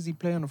walks. How does he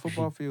play on the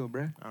football field,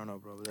 bro? I don't know,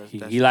 bro.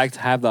 He likes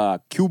to have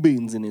the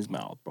Cubans in his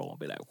mouth, bro. I'll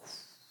be like,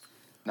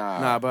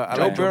 nah, but I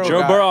Joe like Burrow.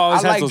 Joe Burrow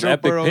always has those Joe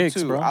epic Burrow picks,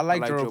 too. bro. I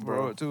like Joe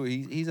Burrow too.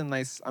 He's a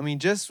nice. I mean,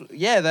 the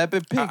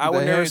epic pick. I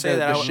would never say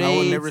that. I would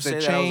never the say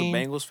that I was a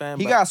Bengals fan.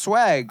 He got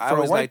swag. I For a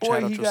always white like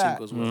boy, Chad he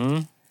got.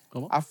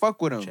 Ochocinco's. I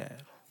fuck with him.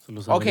 Chad.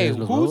 Okay,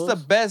 who's the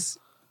best?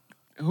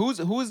 Who's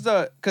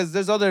the? Because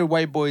there's other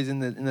white boys in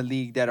the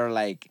league that are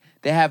like,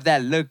 they have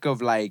that look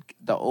of like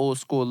the old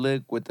school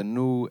look with the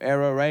new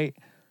era, right?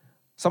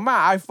 Somebody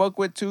I fuck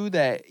with too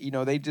that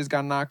they just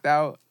got knocked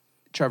out.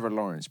 Trevor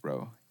Lawrence,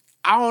 bro.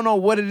 I don't know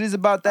what it is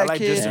about that I like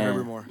kid. Justin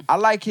Herbert more. I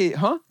like it,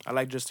 huh? I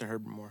like Justin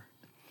Herbert more.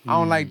 I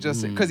don't like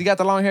Justin because he got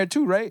the long hair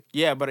too, right?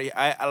 Yeah, but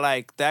I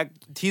like that.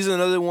 He's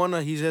another one.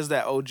 He has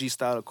that OG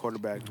style of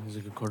quarterback. He's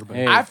a good quarterback.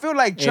 Hey, I feel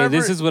like Trevor.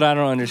 this is what I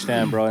don't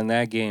understand, bro. In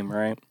that game,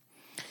 right?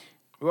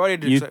 We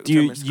already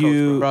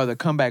did. Bro, the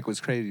comeback was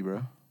crazy,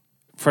 bro.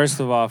 First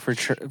of all, for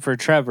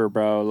Trevor,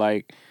 bro,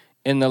 like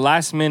in the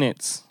last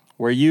minutes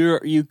where you're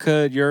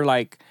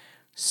like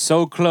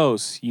so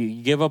close,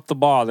 you give up the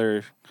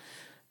ball.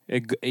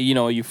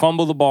 You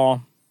fumble the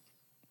ball,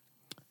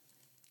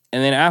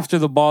 and then after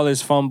the ball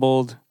is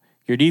fumbled,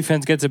 your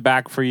defense gets it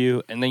back for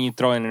you, and then you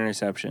throw an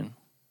interception.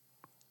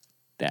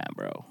 Damn,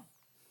 bro.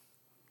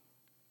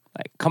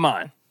 Like, come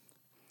on.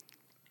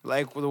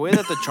 Like the way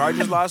that the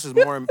Chargers lost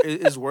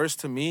is worse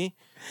to me,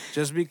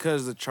 just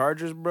because the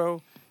Chargers,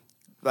 bro,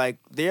 like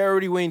they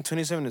already winning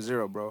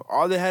 27-0, bro.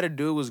 All they had to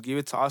do was give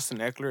it to Austin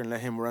Eckler and let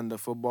him run the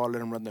football,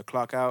 let him run the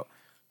clock out.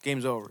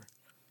 Game's over.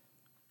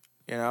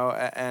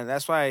 And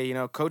that's why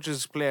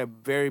coaches play a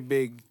very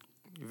big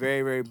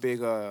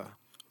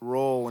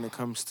role when it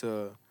comes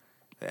to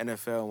the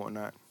NFL and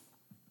whatnot.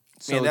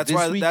 So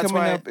this week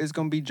coming up is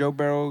gonna be Joe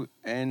Burrow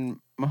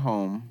and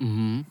Mahomes.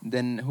 Mm-hmm.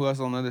 Then who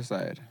else on the other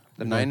side?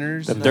 The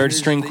Niners, the third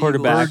string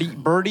quarterback,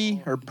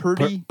 Purdy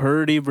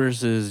Purdy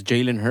versus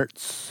Jalen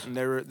Hurts. And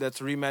that's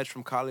a rematch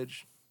from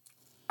college.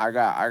 I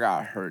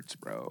got Hurts,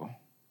 bro.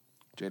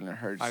 Jalen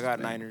Hurts. I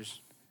got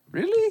Niners.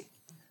 Really?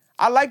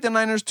 I like the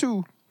Niners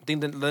too. I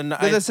think they're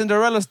the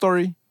Cinderella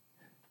story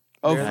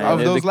of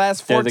those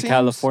last 4 They're the teams.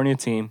 California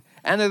team.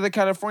 And they're the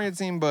California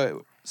team, but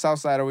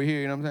Southside over here,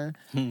 you know what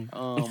I'm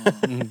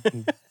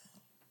saying?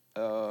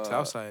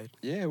 Southside.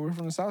 Yeah, we're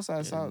from the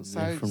Southside.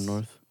 Southside. From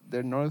North.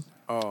 They're North.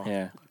 Oh.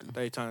 Yeah.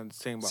 They talking about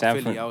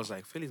Sanford. Philly. I was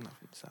like, Philly's not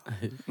from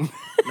the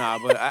South. Nah,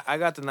 but I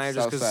got the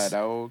Niners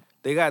because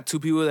they got two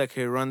people that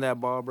can run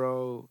that ball,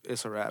 bro.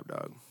 It's a wrap,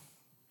 dog.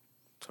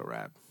 It's a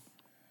wrap.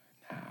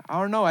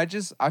 I don't know. I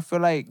feel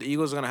like the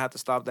Eagles are gonna have to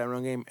stop that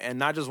run game, and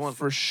not just one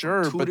for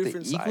sure. But the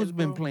different Eagles sides,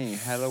 been bro. playing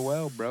hella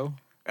well, bro.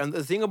 And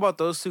the thing about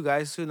those two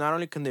guys too, not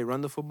only can they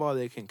run the football,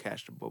 they can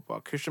catch the football.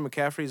 Christian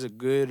McCaffrey is a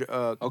good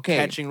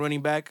catching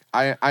running back.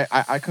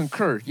 I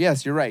concur.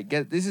 Yes, you're right.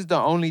 This is the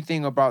only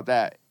thing about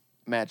that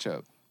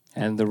matchup.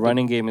 And the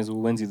running game is what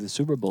wins you the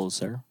Super Bowl,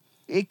 sir.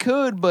 It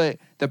could, but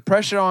the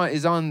pressure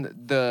is on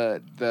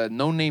the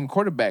no-name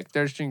quarterback,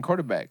 third-string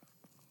quarterback.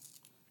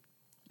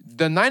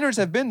 The Niners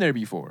have been there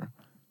before.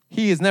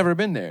 He has never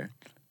been there.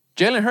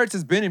 Jalen Hurts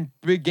has been in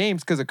big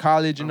games because of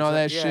college and all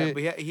that shit.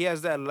 But he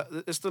has that.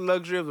 It's the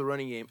luxury of the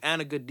running game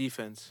and a good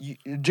defense.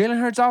 Jalen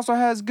Hurts also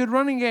has good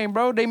running game,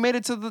 bro. They made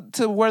it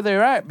to where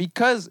they're at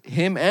because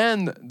him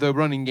and the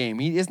running game.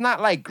 It's not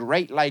like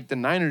great like the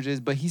Niners is,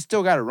 but he's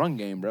still got a run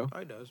game, bro. Oh,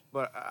 he does.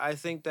 But I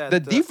think that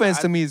the defense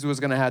to me is what's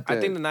gonna have to. I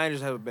think the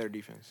Niners have a better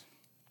defense.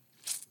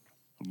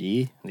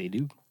 Yeah, they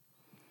do.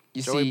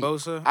 Joey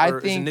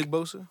Bosa. Is it Nick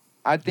Bosa?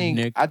 I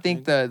think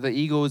the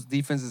Eagles'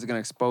 defense is gonna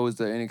expose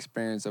the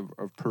inexperience of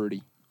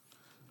Purdy.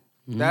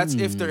 That's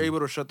if they're able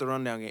to shut the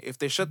run down game. If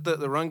they shut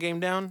the run game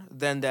down,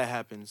 then that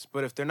happens.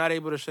 But if they're not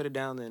able to shut it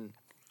down, then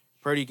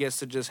Purdy gets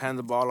to just hand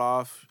the ball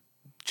off,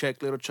 check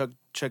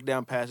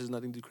down passes,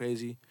 nothing too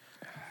crazy.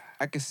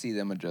 I could see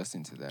them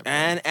adjusting to that. Bro.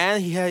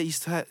 And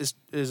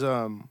is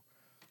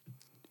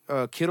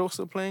Kittle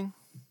still playing?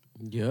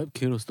 Yep,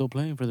 Kittle's still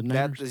playing for the That,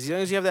 Niners. as long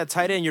as you have that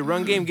tight end, your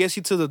run game gets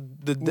you to the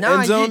Nah,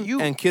 end zone, you-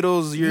 and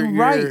Kittle's your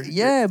right.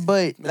 Yeah,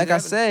 but like I happening.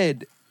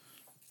 said,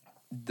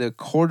 the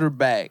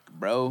quarterback,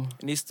 bro.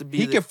 It needs to be.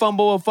 He could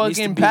fumble a needs to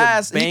fucking be the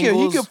pass. He could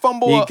Bengals.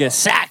 fumble. He a, gets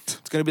sacked.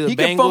 It's gonna be the he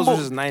could Bengals fumble-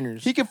 versus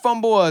Niners. He could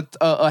fumble a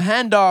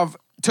handoff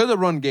to the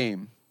run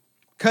game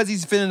because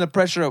he's feeling the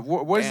pressure of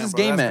where's Damn, this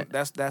bro, game at?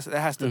 that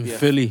has to In be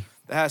Philly.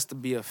 That has to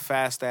be a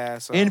fast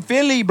ass. In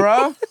Philly,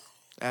 bro.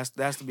 that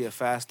has to be a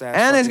fast ass.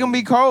 And it's gonna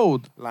be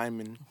cold.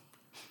 lineman.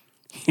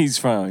 He's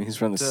from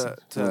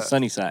the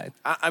sunny side.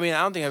 I mean,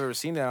 I don't think I've ever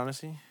seen that,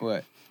 honestly.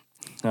 What?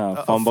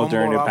 Fumble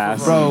during the off pass.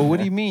 of Bro, what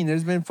do you mean?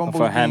 There's been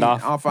fumbles a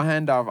handoff? off a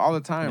handoff all the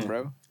time,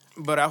 bro.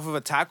 But off of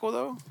a tackle,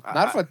 though?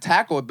 Not for a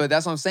tackle, but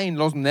that's what I'm saying.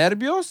 Los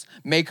nervios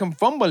make him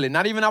fumble it.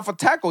 Not even off a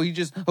tackle. He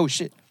just, oh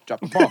shit, drop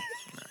the ball.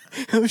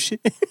 Oh shit!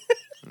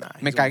 Nah,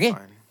 Me he's gonna be cagué.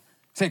 fine.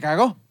 Se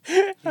cagó.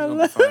 He's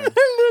gonna be fine.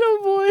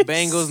 Little boy.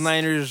 Bengals,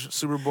 Niners,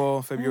 Super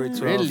Bowl, February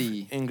 12th.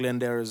 Really?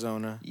 England,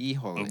 Arizona.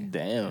 Híjole.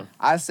 Damn.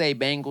 I say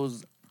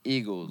Bengals,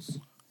 Eagles.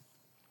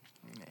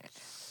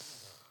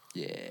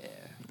 Yeah.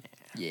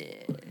 Yeah.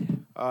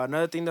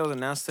 Another thing that was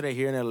announced today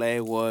here in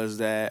LA was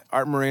that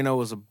Art Moreno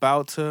was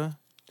about to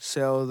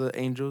sell the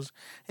Angels,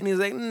 and he's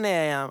like,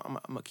 "Nah, I'm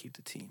gonna keep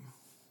the team."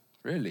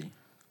 Really?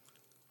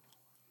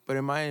 But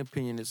in my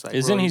opinion, it's like,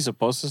 Isn't bro, he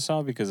supposed to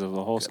sell because of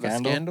the whole The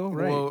scandal? scandal?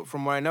 Right. Well,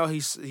 from what I know,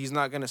 he's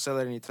not gonna sell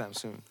it anytime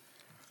soon.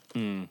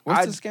 What's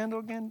I- the scandal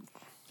again?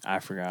 I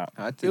forgot.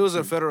 It was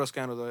a federal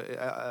scandal, though.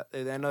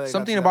 I know they something got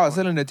to that about point.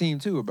 selling the team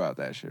too about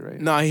that shit,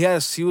 right? No,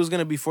 he was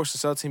gonna be forced to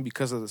sell the team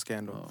because of the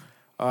scandal.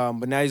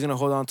 But now he's gonna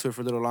hold on to it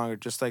for a little longer,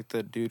 just like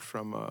the dude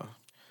from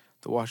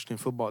the Washington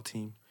football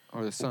team.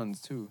 Or the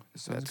Suns too. The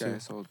Suns That guy too.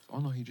 sold. Oh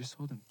no, he just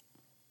sold him.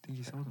 I think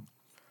he sold him.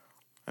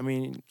 I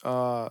mean,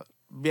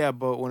 yeah,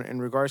 but when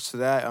in regards to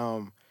that,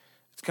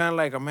 it's kind of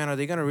like, man, are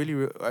they gonna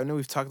really? I know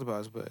we've talked about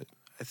this, but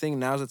I think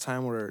now's the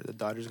time where the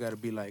Dodgers got to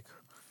be like,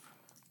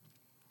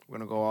 we're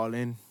gonna go all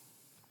in.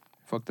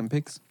 Fuck them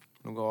picks.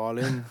 We're gonna go all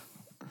in.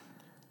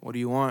 What do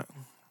you want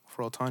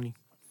for Ohtani?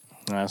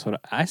 That's what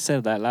I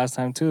said that last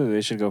time too.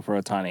 They should go for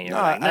Ohtani. You're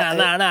No, like,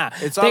 nah.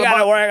 It's They all gotta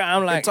about work.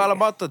 I'm like, it's all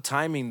about the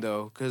timing,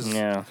 though, because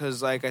Yeah.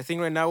 like I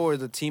think right now where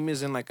the team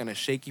is in like in a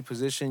shaky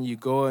position, you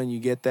go and you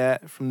get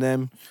that from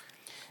them,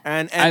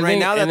 and right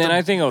now that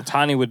I think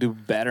Ohtani would do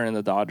better in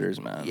the Dodgers,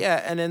 man.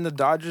 yeah, and then the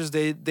Dodgers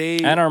they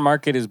And our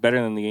market is better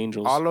than the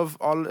Angels.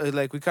 all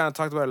like we kind of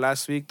talked about it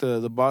last week.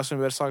 The Boston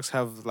Red Sox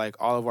have like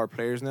all of our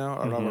players now,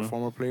 all of our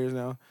former players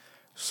now,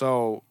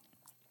 so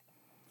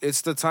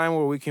it's the time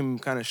where we can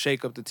kind of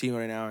shake up the team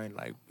right now and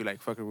like be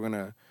like, fuck it, we're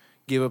gonna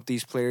give up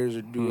these players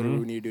or do whatever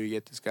we need to do to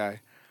get this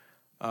guy.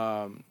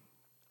 And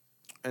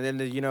then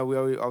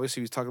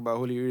we talked about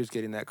Julio Urias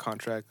getting that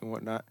contract and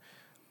whatnot,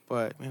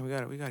 but man,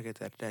 we gotta get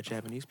that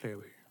Japanese player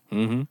over here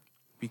Mm-hmm.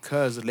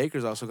 because the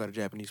Lakers also got a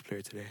Japanese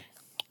player today.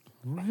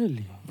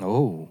 Really?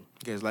 Oh.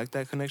 You guys like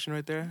that connection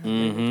right there?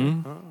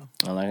 Mm-hmm. Oh,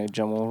 I like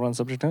jump one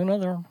subject to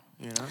another.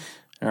 you know.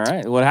 All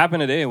right. What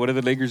happened today? What did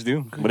the Lakers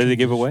do? What did they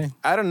give away?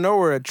 Out of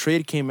nowhere, a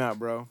trade came out,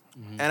 bro.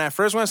 And at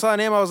first when I saw the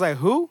name, I was like,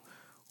 who?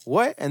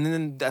 What? And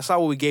then I saw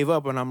what we gave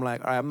up, and I'm like,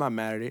 all right, I'm not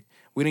mad at it.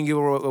 We didn't give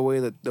away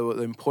the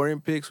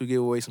important picks. We gave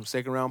away some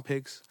second-round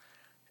picks.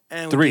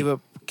 And we 3. gave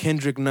up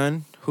Kendrick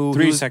Nunn, who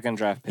 3 he was, second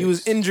draft picks. he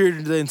was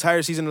injured the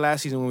entire season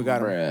last season when we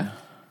got him. Bruh.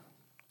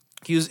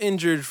 He was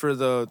injured for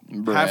the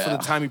half of the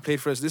time he played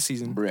for us this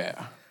season.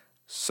 Bruh.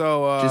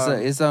 So,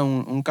 Es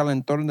un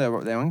calentor de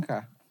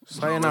banca.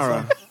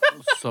 sayonara.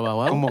 So,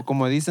 wow.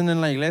 Como dicen en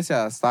la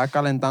iglesia, está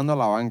calentando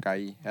la banca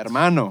ahí.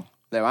 Hermano,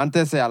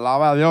 levántese,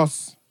 alaba a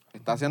Dios.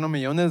 Está haciendo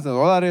millones de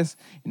dólares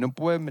y no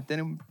puede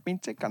meter un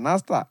pinche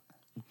canasta.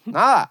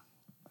 Nada.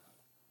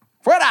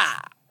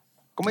 ¡Fuera!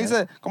 ¿Cómo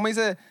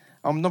dice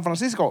Don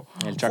Francisco?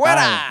 El chacal.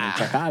 ¡Fuera! El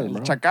chacal, bro.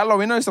 El chacal lo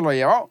vino y se lo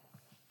llevó.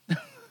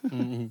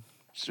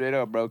 Straight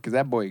up, bro. Because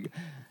that boy,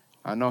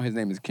 I know his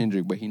name is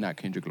Kendrick, but he not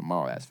Kendrick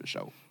Lamar, that's for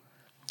sure.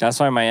 That's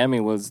why Miami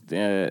was.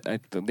 They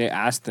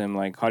asked him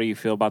like, "How do you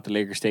feel about the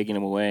Lakers taking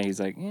him away?" He's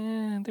like,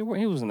 he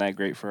wasn't that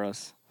great for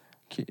us."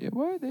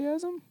 What? They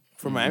asked him?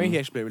 For Miami, he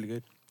actually played really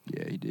good.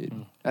 Yeah, he did.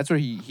 That's where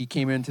he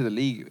came into the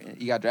league.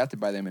 He got drafted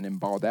by them and then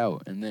balled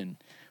out. And then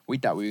we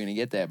thought we were gonna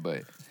get that,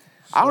 but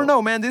I don't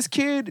know, man. This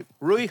kid,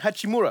 Rui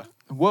Hachimura.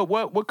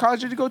 what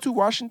college did he go to?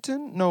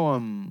 Washington? No,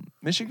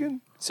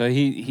 Michigan. So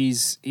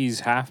he's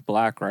half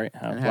black, right?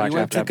 Half And black, He half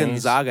went to Japanese.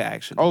 Gonzaga,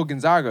 actually. Oh,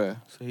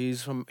 Gonzaga. So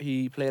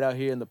he played out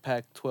here in the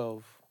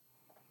Pac-12.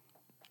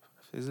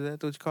 Is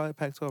that what you call it?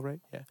 Pac-12, right?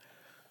 Yeah.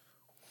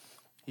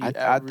 He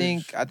I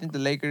think the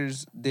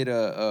Lakers did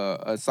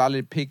a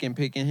solid picking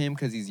him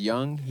because he's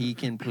young. He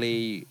can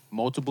play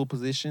multiple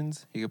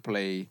positions. He could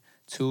play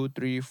 2,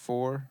 3,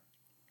 4,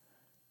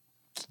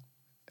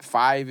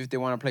 5 if they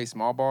want to play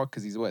small ball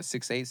because he's what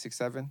 6'8",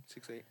 6'7".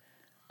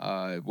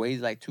 6'8".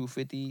 Weighs like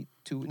 250,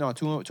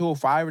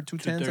 205 or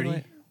 210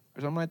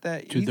 something like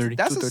that. 230.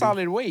 That's 230. a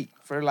solid weight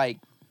for like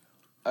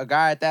a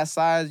guy at that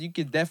size. You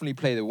could definitely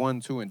play the 1,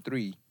 2, and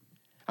 3.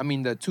 I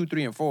mean the 2,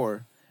 3, and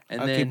 4.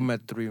 And I'll then keep him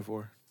at 3 and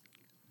 4.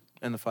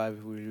 And the 5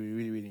 if we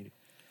really need it.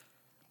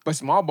 But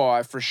small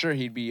ball, for sure,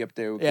 he'd be up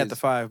there. Yeah, at the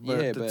 5.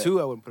 But yeah, the but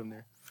 2, I wouldn't put him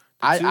there.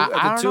 I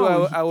don't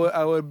know.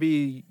 I would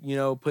be,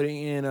 putting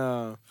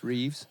in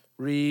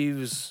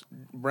Reeves,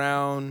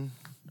 Brown,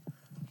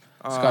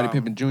 Scottie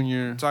Pippen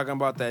Jr. Talking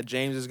about that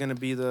James is gonna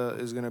be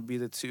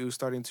the 2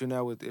 starting 2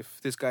 now. With if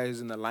this guy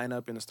is in the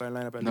starting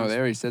lineup. At No, least. they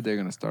already said they're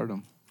gonna start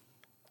him.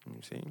 Let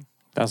me see.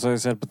 That's what I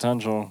said.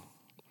 Potential.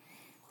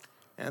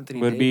 Anthony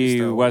would Davis, be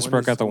though.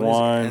 Westbrook at the when does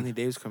 1. Anthony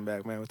Davis come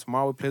back, man.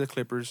 Tomorrow we play the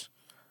Clippers.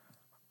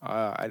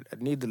 I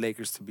need the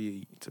Lakers to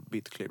beat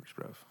the Clippers,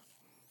 bro.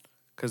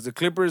 Because the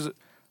Clippers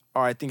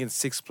are, I think, in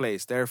 6th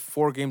place. They're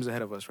 4 games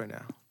ahead of us right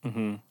now.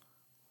 Mm-hmm.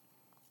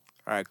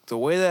 All right, the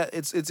way that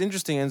it's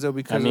interesting, Enzo,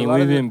 because we've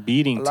been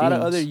beating a lot of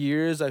teams. other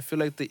years. I feel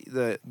like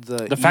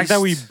the fact that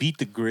we East- beat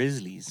the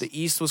Grizzlies. the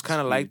East was kind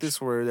of like this,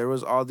 where there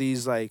was all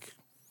these like,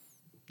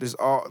 there's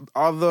all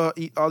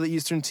the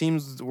Eastern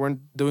teams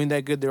weren't doing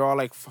that good. They're all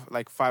like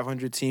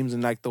 500 teams,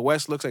 and like the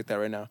West looks like that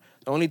right now.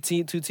 The only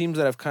 2 teams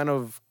that have kind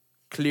of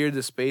cleared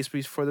the space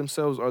for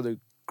themselves are the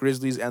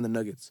Grizzlies and the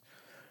Nuggets.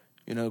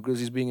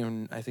 Grizzlies being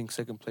in, I think,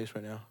 2nd place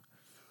right now.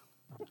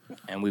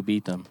 And we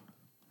beat them.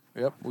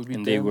 Yep, we beat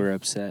them. And they were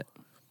upset.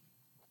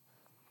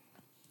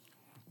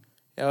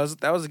 Yeah,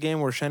 that was a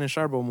game where Shannon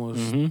Sharp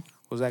almost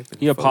was acting.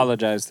 He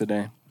apologized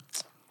today.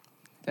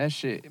 That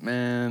shit,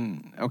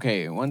 man.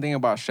 Okay, one thing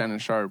about Shannon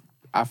Sharp,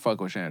 I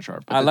fuck with Shannon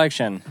Sharp. I like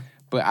Shannon.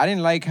 But I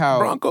didn't like how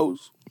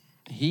Broncos.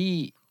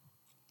 The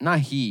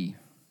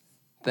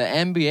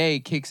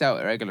NBA kicks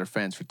out regular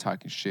fans for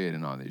talking shit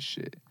and all this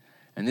shit.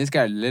 And this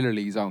guy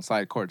literally is on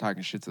side court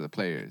talking shit to the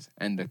players.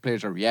 And the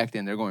players are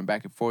reacting. They're going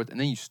back and forth. And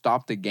then you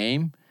stop the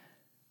game.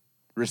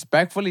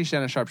 Respectfully,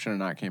 Shannon Sharp should have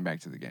not came back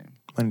to the game.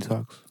 Money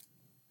talks.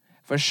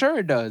 For sure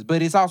it does.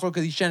 But it's also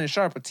because he's Shannon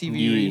Sharp, a TV,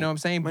 you know what I'm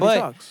saying? Money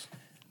talks.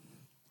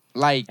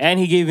 Like, and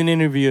he gave an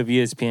interview of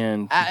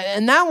ESPN.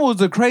 And that was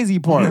the crazy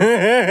part.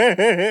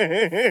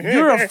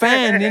 You're a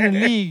fan in the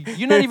league.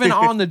 You're not even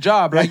on the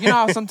job. Like, you know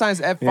how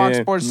sometimes at Fox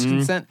Sports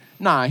consent?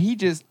 Nah, he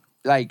just...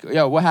 Like,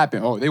 yo, what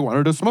happened? Oh, they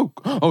wanted to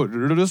smoke. Oh,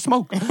 the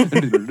smoke.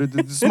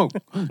 Smoke.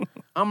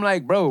 I'm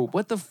like, bro,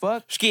 what the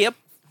fuck? Skip.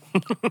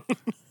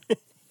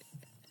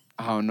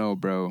 I don't know,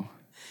 bro.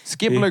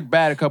 Skip looked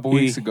bad a couple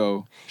weeks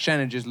ago.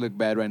 Shannon just looked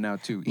bad right now,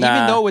 too.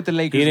 Even though with the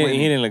Lakers he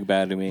winning. He didn't look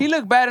bad to me. He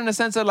looked bad in the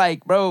sense of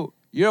like, bro,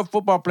 you're a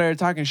football player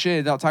talking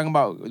shit, not talking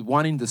about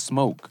wanting to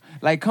smoke.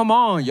 Like, come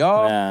on,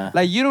 y'all. Nah.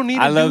 Like, you don't need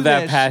to I love do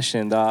that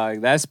passion,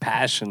 dog. That's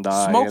passion,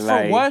 dog. Smoke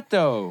for what,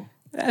 though?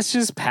 That's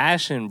just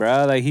passion,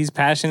 bro. Like, he's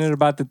passionate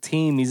about the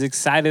team. He's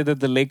excited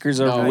that the Lakers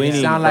are winning.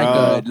 He sound like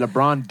a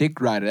LeBron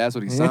dick rider. That's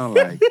what he sound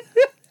like.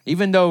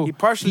 Even though he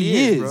partially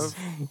is.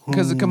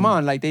 Because, come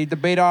on, like, they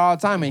debate all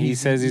the time. And he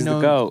says he's the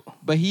GOAT.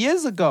 But he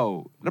is a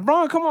GOAT.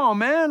 LeBron, come on,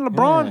 man.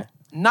 LeBron,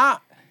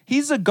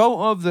 he's a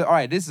GOAT of the... All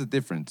right, this is the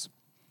difference.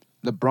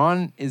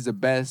 LeBron is the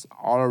best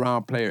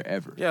all-around player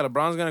ever. Yeah,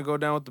 LeBron's going to go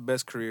down with the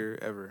best career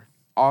ever.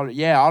 All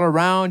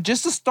around,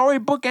 just a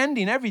storybook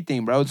ending,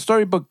 everything, bro.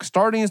 Storybook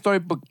starting,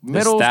 storybook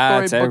middle,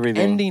 stats, storybook everything.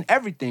 ending,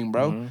 everything,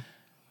 bro.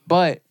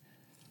 But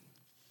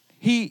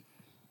he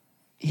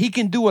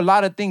can do a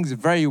lot of things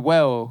very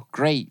well,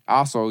 great,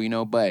 also,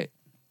 but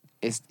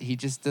he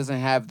just doesn't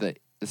have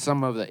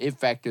some of the it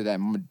factor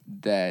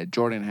that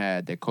Jordan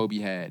had, that Kobe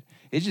had.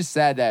 It's just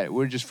sad that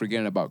we're just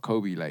forgetting about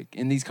Kobe. Like,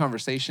 in these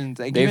conversations,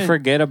 like, they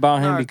forget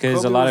about him because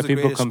Kobe a lot of was the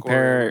people greatest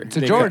compare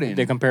to Jordan.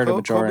 They compare him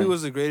to Jordan. Kobe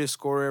was the greatest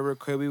scorer ever.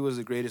 Kobe was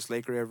the greatest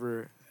Laker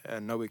ever,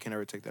 and nobody can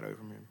ever take that away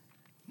from him.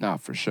 Nah,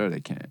 for sure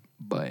they can't.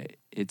 But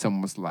it's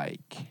almost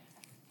like,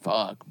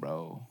 fuck,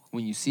 bro.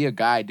 When you see a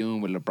guy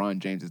doing what LeBron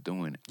James is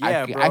doing,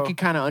 yeah, I could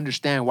kind of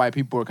understand why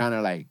people are kind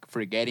of like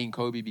forgetting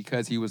Kobe,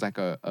 because he was like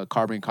a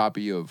carbon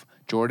copy of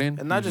Jordan.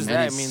 And not just and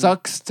that, it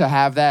sucks to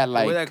have that.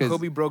 Like, the way that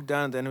Kobe broke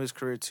down at the end of his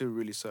career too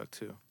really sucked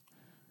too.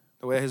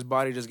 The way his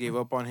body just gave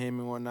up on him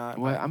and whatnot.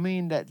 Well, I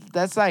mean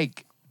that's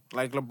like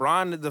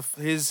LeBron.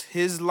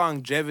 His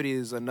longevity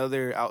is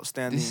another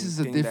outstanding. This is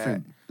a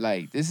different.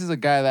 This is a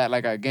guy that,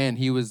 like, again,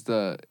 he was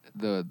the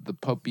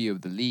puppy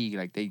of the league.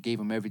 Like, they gave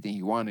him everything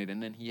he wanted,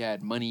 and then he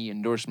had money,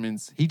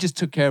 endorsements. He just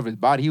took care of his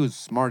body. He was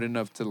smart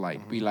enough to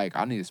be like,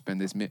 I need to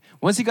spend this.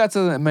 Once he got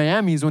to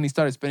Miami is when he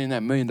started spending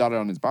that $1 million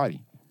on his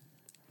body.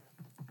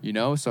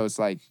 So it's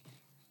like,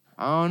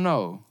 I don't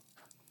know.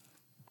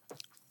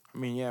 I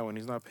mean, yeah, when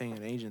he's not paying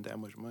an agent that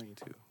much money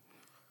too.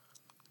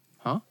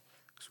 Huh?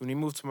 So when he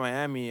moved to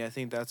Miami, I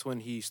think that's when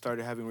he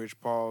started having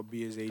Rich Paul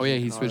be his agent. Oh yeah,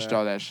 he switched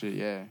all that shit.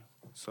 Yeah.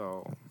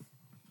 So,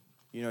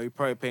 you're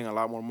probably paying a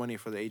lot more money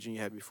for the agent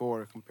you had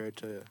before compared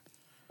to.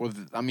 Well,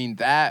 I mean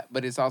that,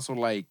 but it's also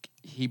like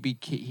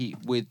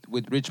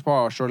with Rich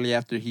Paul. Shortly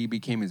after he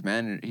became his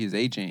manager, his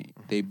agent,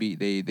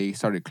 they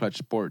started Clutch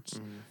Sports.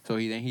 Mm-hmm. So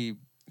he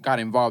got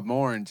involved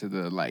more into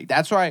the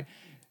That's why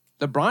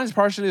LeBron's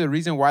partially the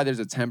reason why there's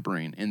a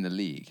tempering in the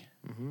league.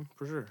 Mm-hmm,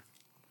 for sure.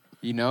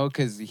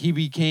 Because he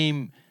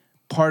became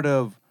part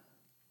of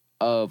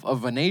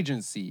an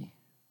agency.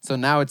 So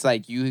now it's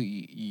like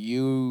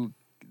you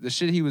the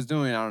shit he was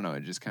doing, I don't know,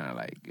 it just kind of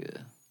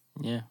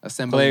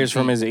assembling players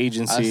from his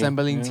agency,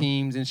 assembling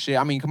teams and shit.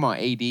 I mean, come on,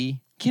 AD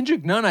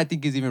Kendrick Nunn, I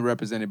think, is even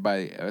represented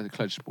by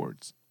Clutch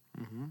Sports.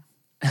 Mm-hmm.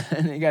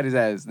 And they got his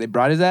ass. They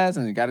brought his ass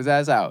and they got his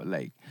ass out.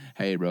 Like,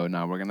 hey, bro,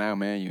 not working out,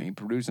 man. You ain't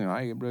producing. All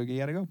right, bro, you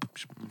gotta go.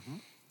 Mm-hmm.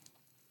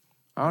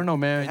 I don't know,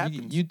 man.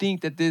 You think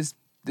that this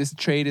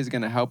trade is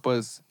gonna help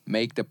us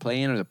make the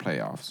play-in or the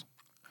playoffs?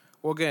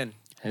 Well, again,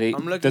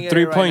 I'm looking at the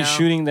 3-point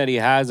shooting that he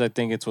has. I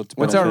think it's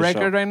what's our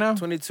record right now?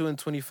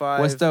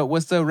 22-25.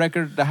 What's the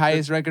record? The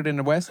highest record in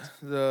the West?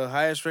 The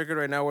highest record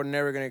right now. We're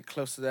never gonna get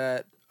close to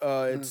that.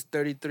 It's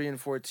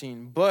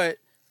 33-14. But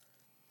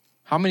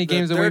how many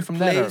games away from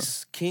that? Third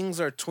place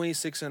Kings are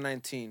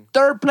 26-19.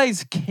 Third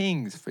place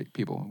Kings,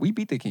 people. We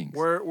beat the Kings.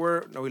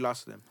 No, we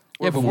lost to them.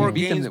 But we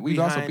beat them. We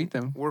also beat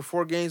them. We're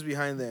 4 games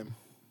behind them.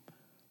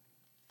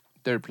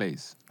 Third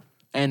place.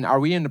 And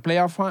are we in the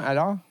playoff hunt at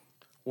all?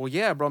 Well,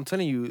 yeah, bro. I'm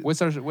telling you.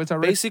 What's our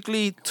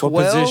basically 12?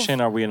 What position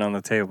are we in on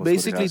the table?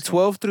 Basically,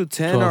 12 through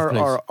 10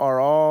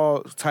 are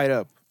all tied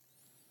up.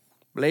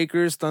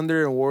 Lakers,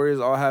 Thunder, and Warriors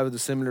all have the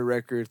similar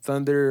record.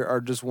 Thunder are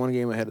just 1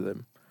 game ahead of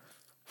them,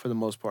 for the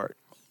most part.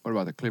 What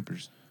about the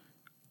Clippers?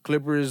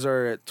 Clippers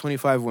are at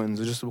 25 wins.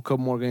 They're just a couple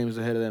more games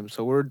ahead of them.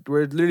 So we're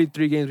literally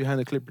 3 games behind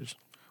the Clippers.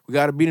 We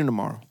got to beat them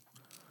tomorrow.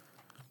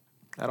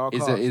 At all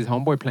costs. Is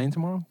Homeboy playing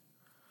tomorrow?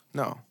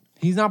 No.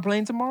 He's not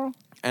playing tomorrow?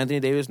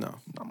 Anthony Davis, no.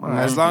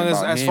 As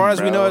far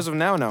as we know as of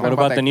now, no. What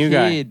about the new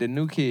guy? The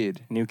new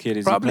kid. New kid,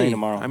 is Probably. He playing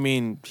tomorrow? I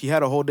mean, he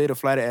had a whole day to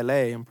fly to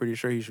LA. I'm pretty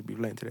sure he should be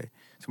playing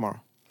tomorrow.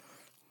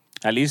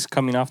 At least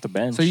coming off the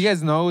bench. So you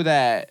guys know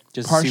that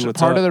Just part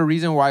of the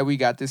reason why we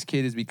got this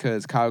kid is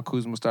because Kyle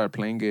Kuzma started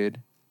playing good,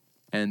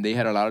 and they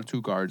had a lot of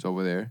 2 guards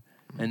over there.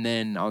 And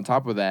then on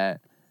top of that,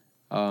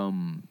 I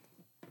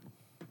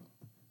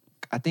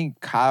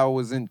think Kyle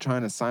wasn't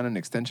trying to sign an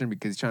extension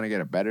because he's trying to get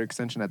a better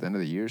extension at the end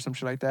of the year or some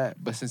shit like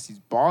that. But since he's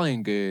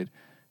balling good,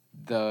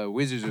 the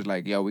Wizards are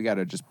like, yo, we got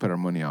to just put our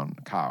money on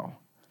Kyle.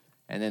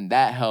 And then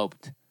that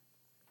helped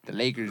the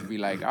Lakers be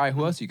like, all right,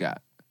 who else you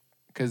got?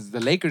 Because the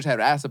Lakers had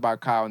asked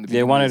about Kyle in the beginning.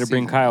 They wanted of the to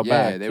bring season. Kyle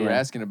back. Yeah, they were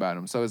asking about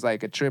him. So it's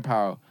like a trip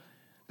how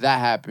that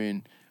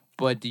happened.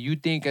 But do you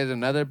think as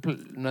another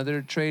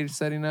trade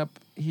setting up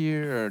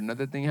here or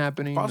another thing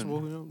happening? Possible.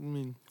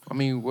 I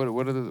mean, what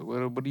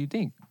do you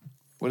think?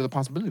 What are the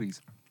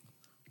possibilities?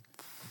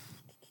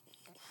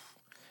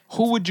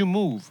 Who would you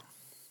move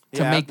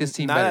to make this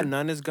team better? Now that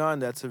Nunn is gone,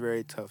 that's a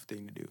very tough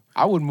thing to do.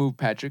 I would move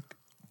Patrick.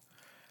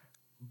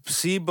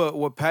 See, but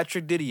what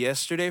Patrick did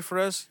yesterday for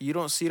us, you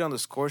don't see it on the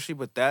score sheet,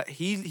 but that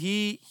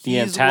the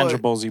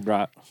intangibles he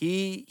brought.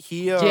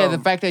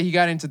 The fact that he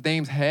got into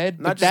Dame's head.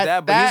 Not just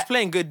that, but he's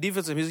playing good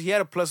defense. He had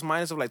a plus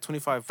minus of like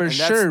 25. For and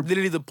sure. That's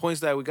literally the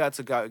points that we got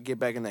to get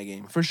back in that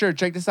game. For sure.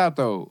 Check this out,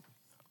 though.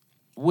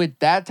 With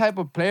that type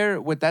of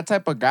player, with that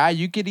type of guy,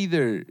 you could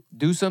either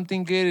do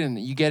something good and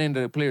you get into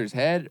the player's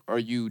head, or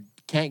you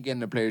can't get in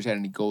the player's head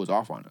and he goes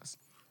off on us.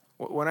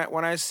 When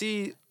I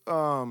see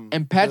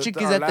and Patrick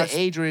is at the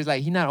age where he's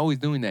like, he's not always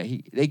doing that.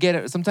 They get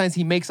it. Sometimes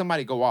he makes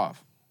somebody go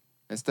off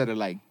instead of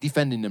like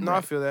defending them. No, right.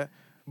 I feel that.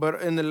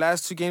 But in the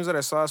last 2 games that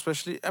I saw,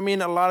 especially, I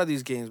mean, a lot of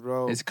these games,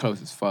 bro, it's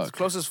close as fuck. It's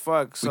close as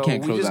fuck. So we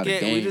can't close out a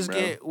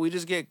game,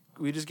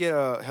 we just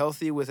get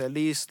healthy with at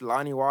least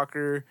Lonnie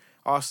Walker,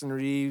 Austin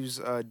Reeves,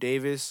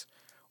 Davis.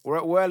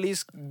 We'll at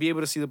least be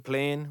able to see the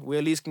play-in. We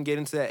at least can get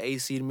into that A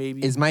seed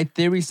maybe. Is my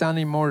theory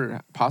sounding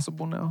more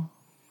possible now?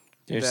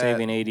 They're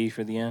saving AD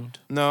for the end?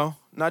 No,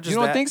 not just that.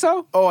 You don't think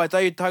so? Oh, I thought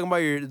you were talking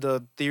about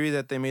the theory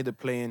that they made the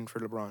play-in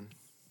for LeBron.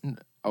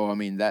 Oh, I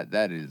mean,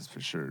 that is for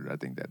sure. I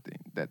think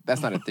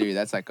that's not a theory.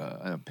 That's like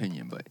an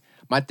opinion. But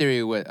my theory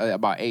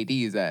about AD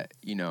is that,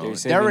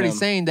 they're already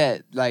saying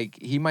that like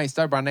he might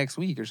start by next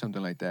week or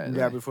something like that.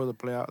 Yeah, like, before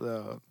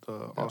the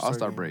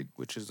All-Star break,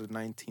 which is the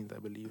 19th, I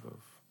believe,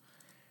 of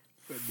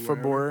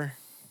February.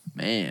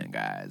 Man,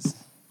 guys.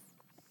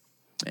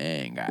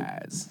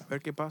 Ver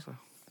qué pasa.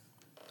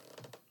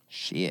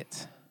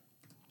 Shit.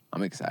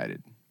 I'm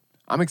excited.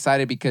 I'm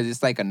excited because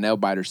it's like a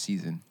nail-biter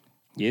season.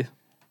 Yeah.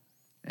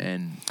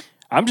 And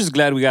I'm just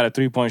glad we got a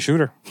 3-point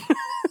shooter.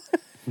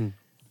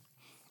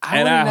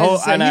 I hope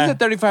he's at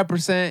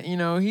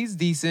 35%. He's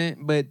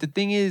decent. But the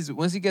thing is,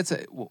 once he gets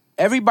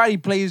everybody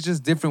plays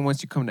just different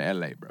once you come to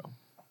LA, bro.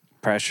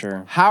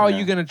 Pressure. How are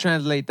you gonna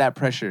translate that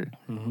pressure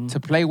to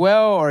play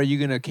well, or are you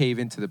gonna cave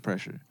into the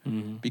pressure?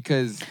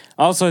 Because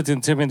also it's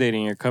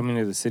intimidating. You're coming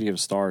to the city of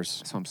stars.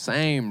 That's what I'm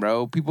saying,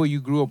 bro. People you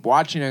grew up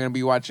watching are gonna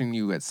be watching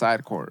you at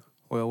side court.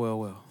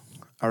 Well.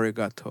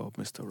 Arigato,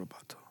 Mr.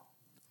 Roboto.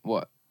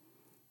 What?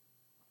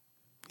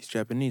 He's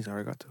Japanese.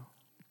 Arigato.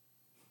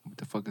 What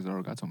the fuck does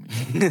arigato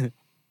mean?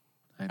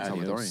 I'm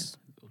Salvadorian.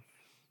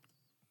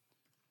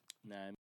 Nah.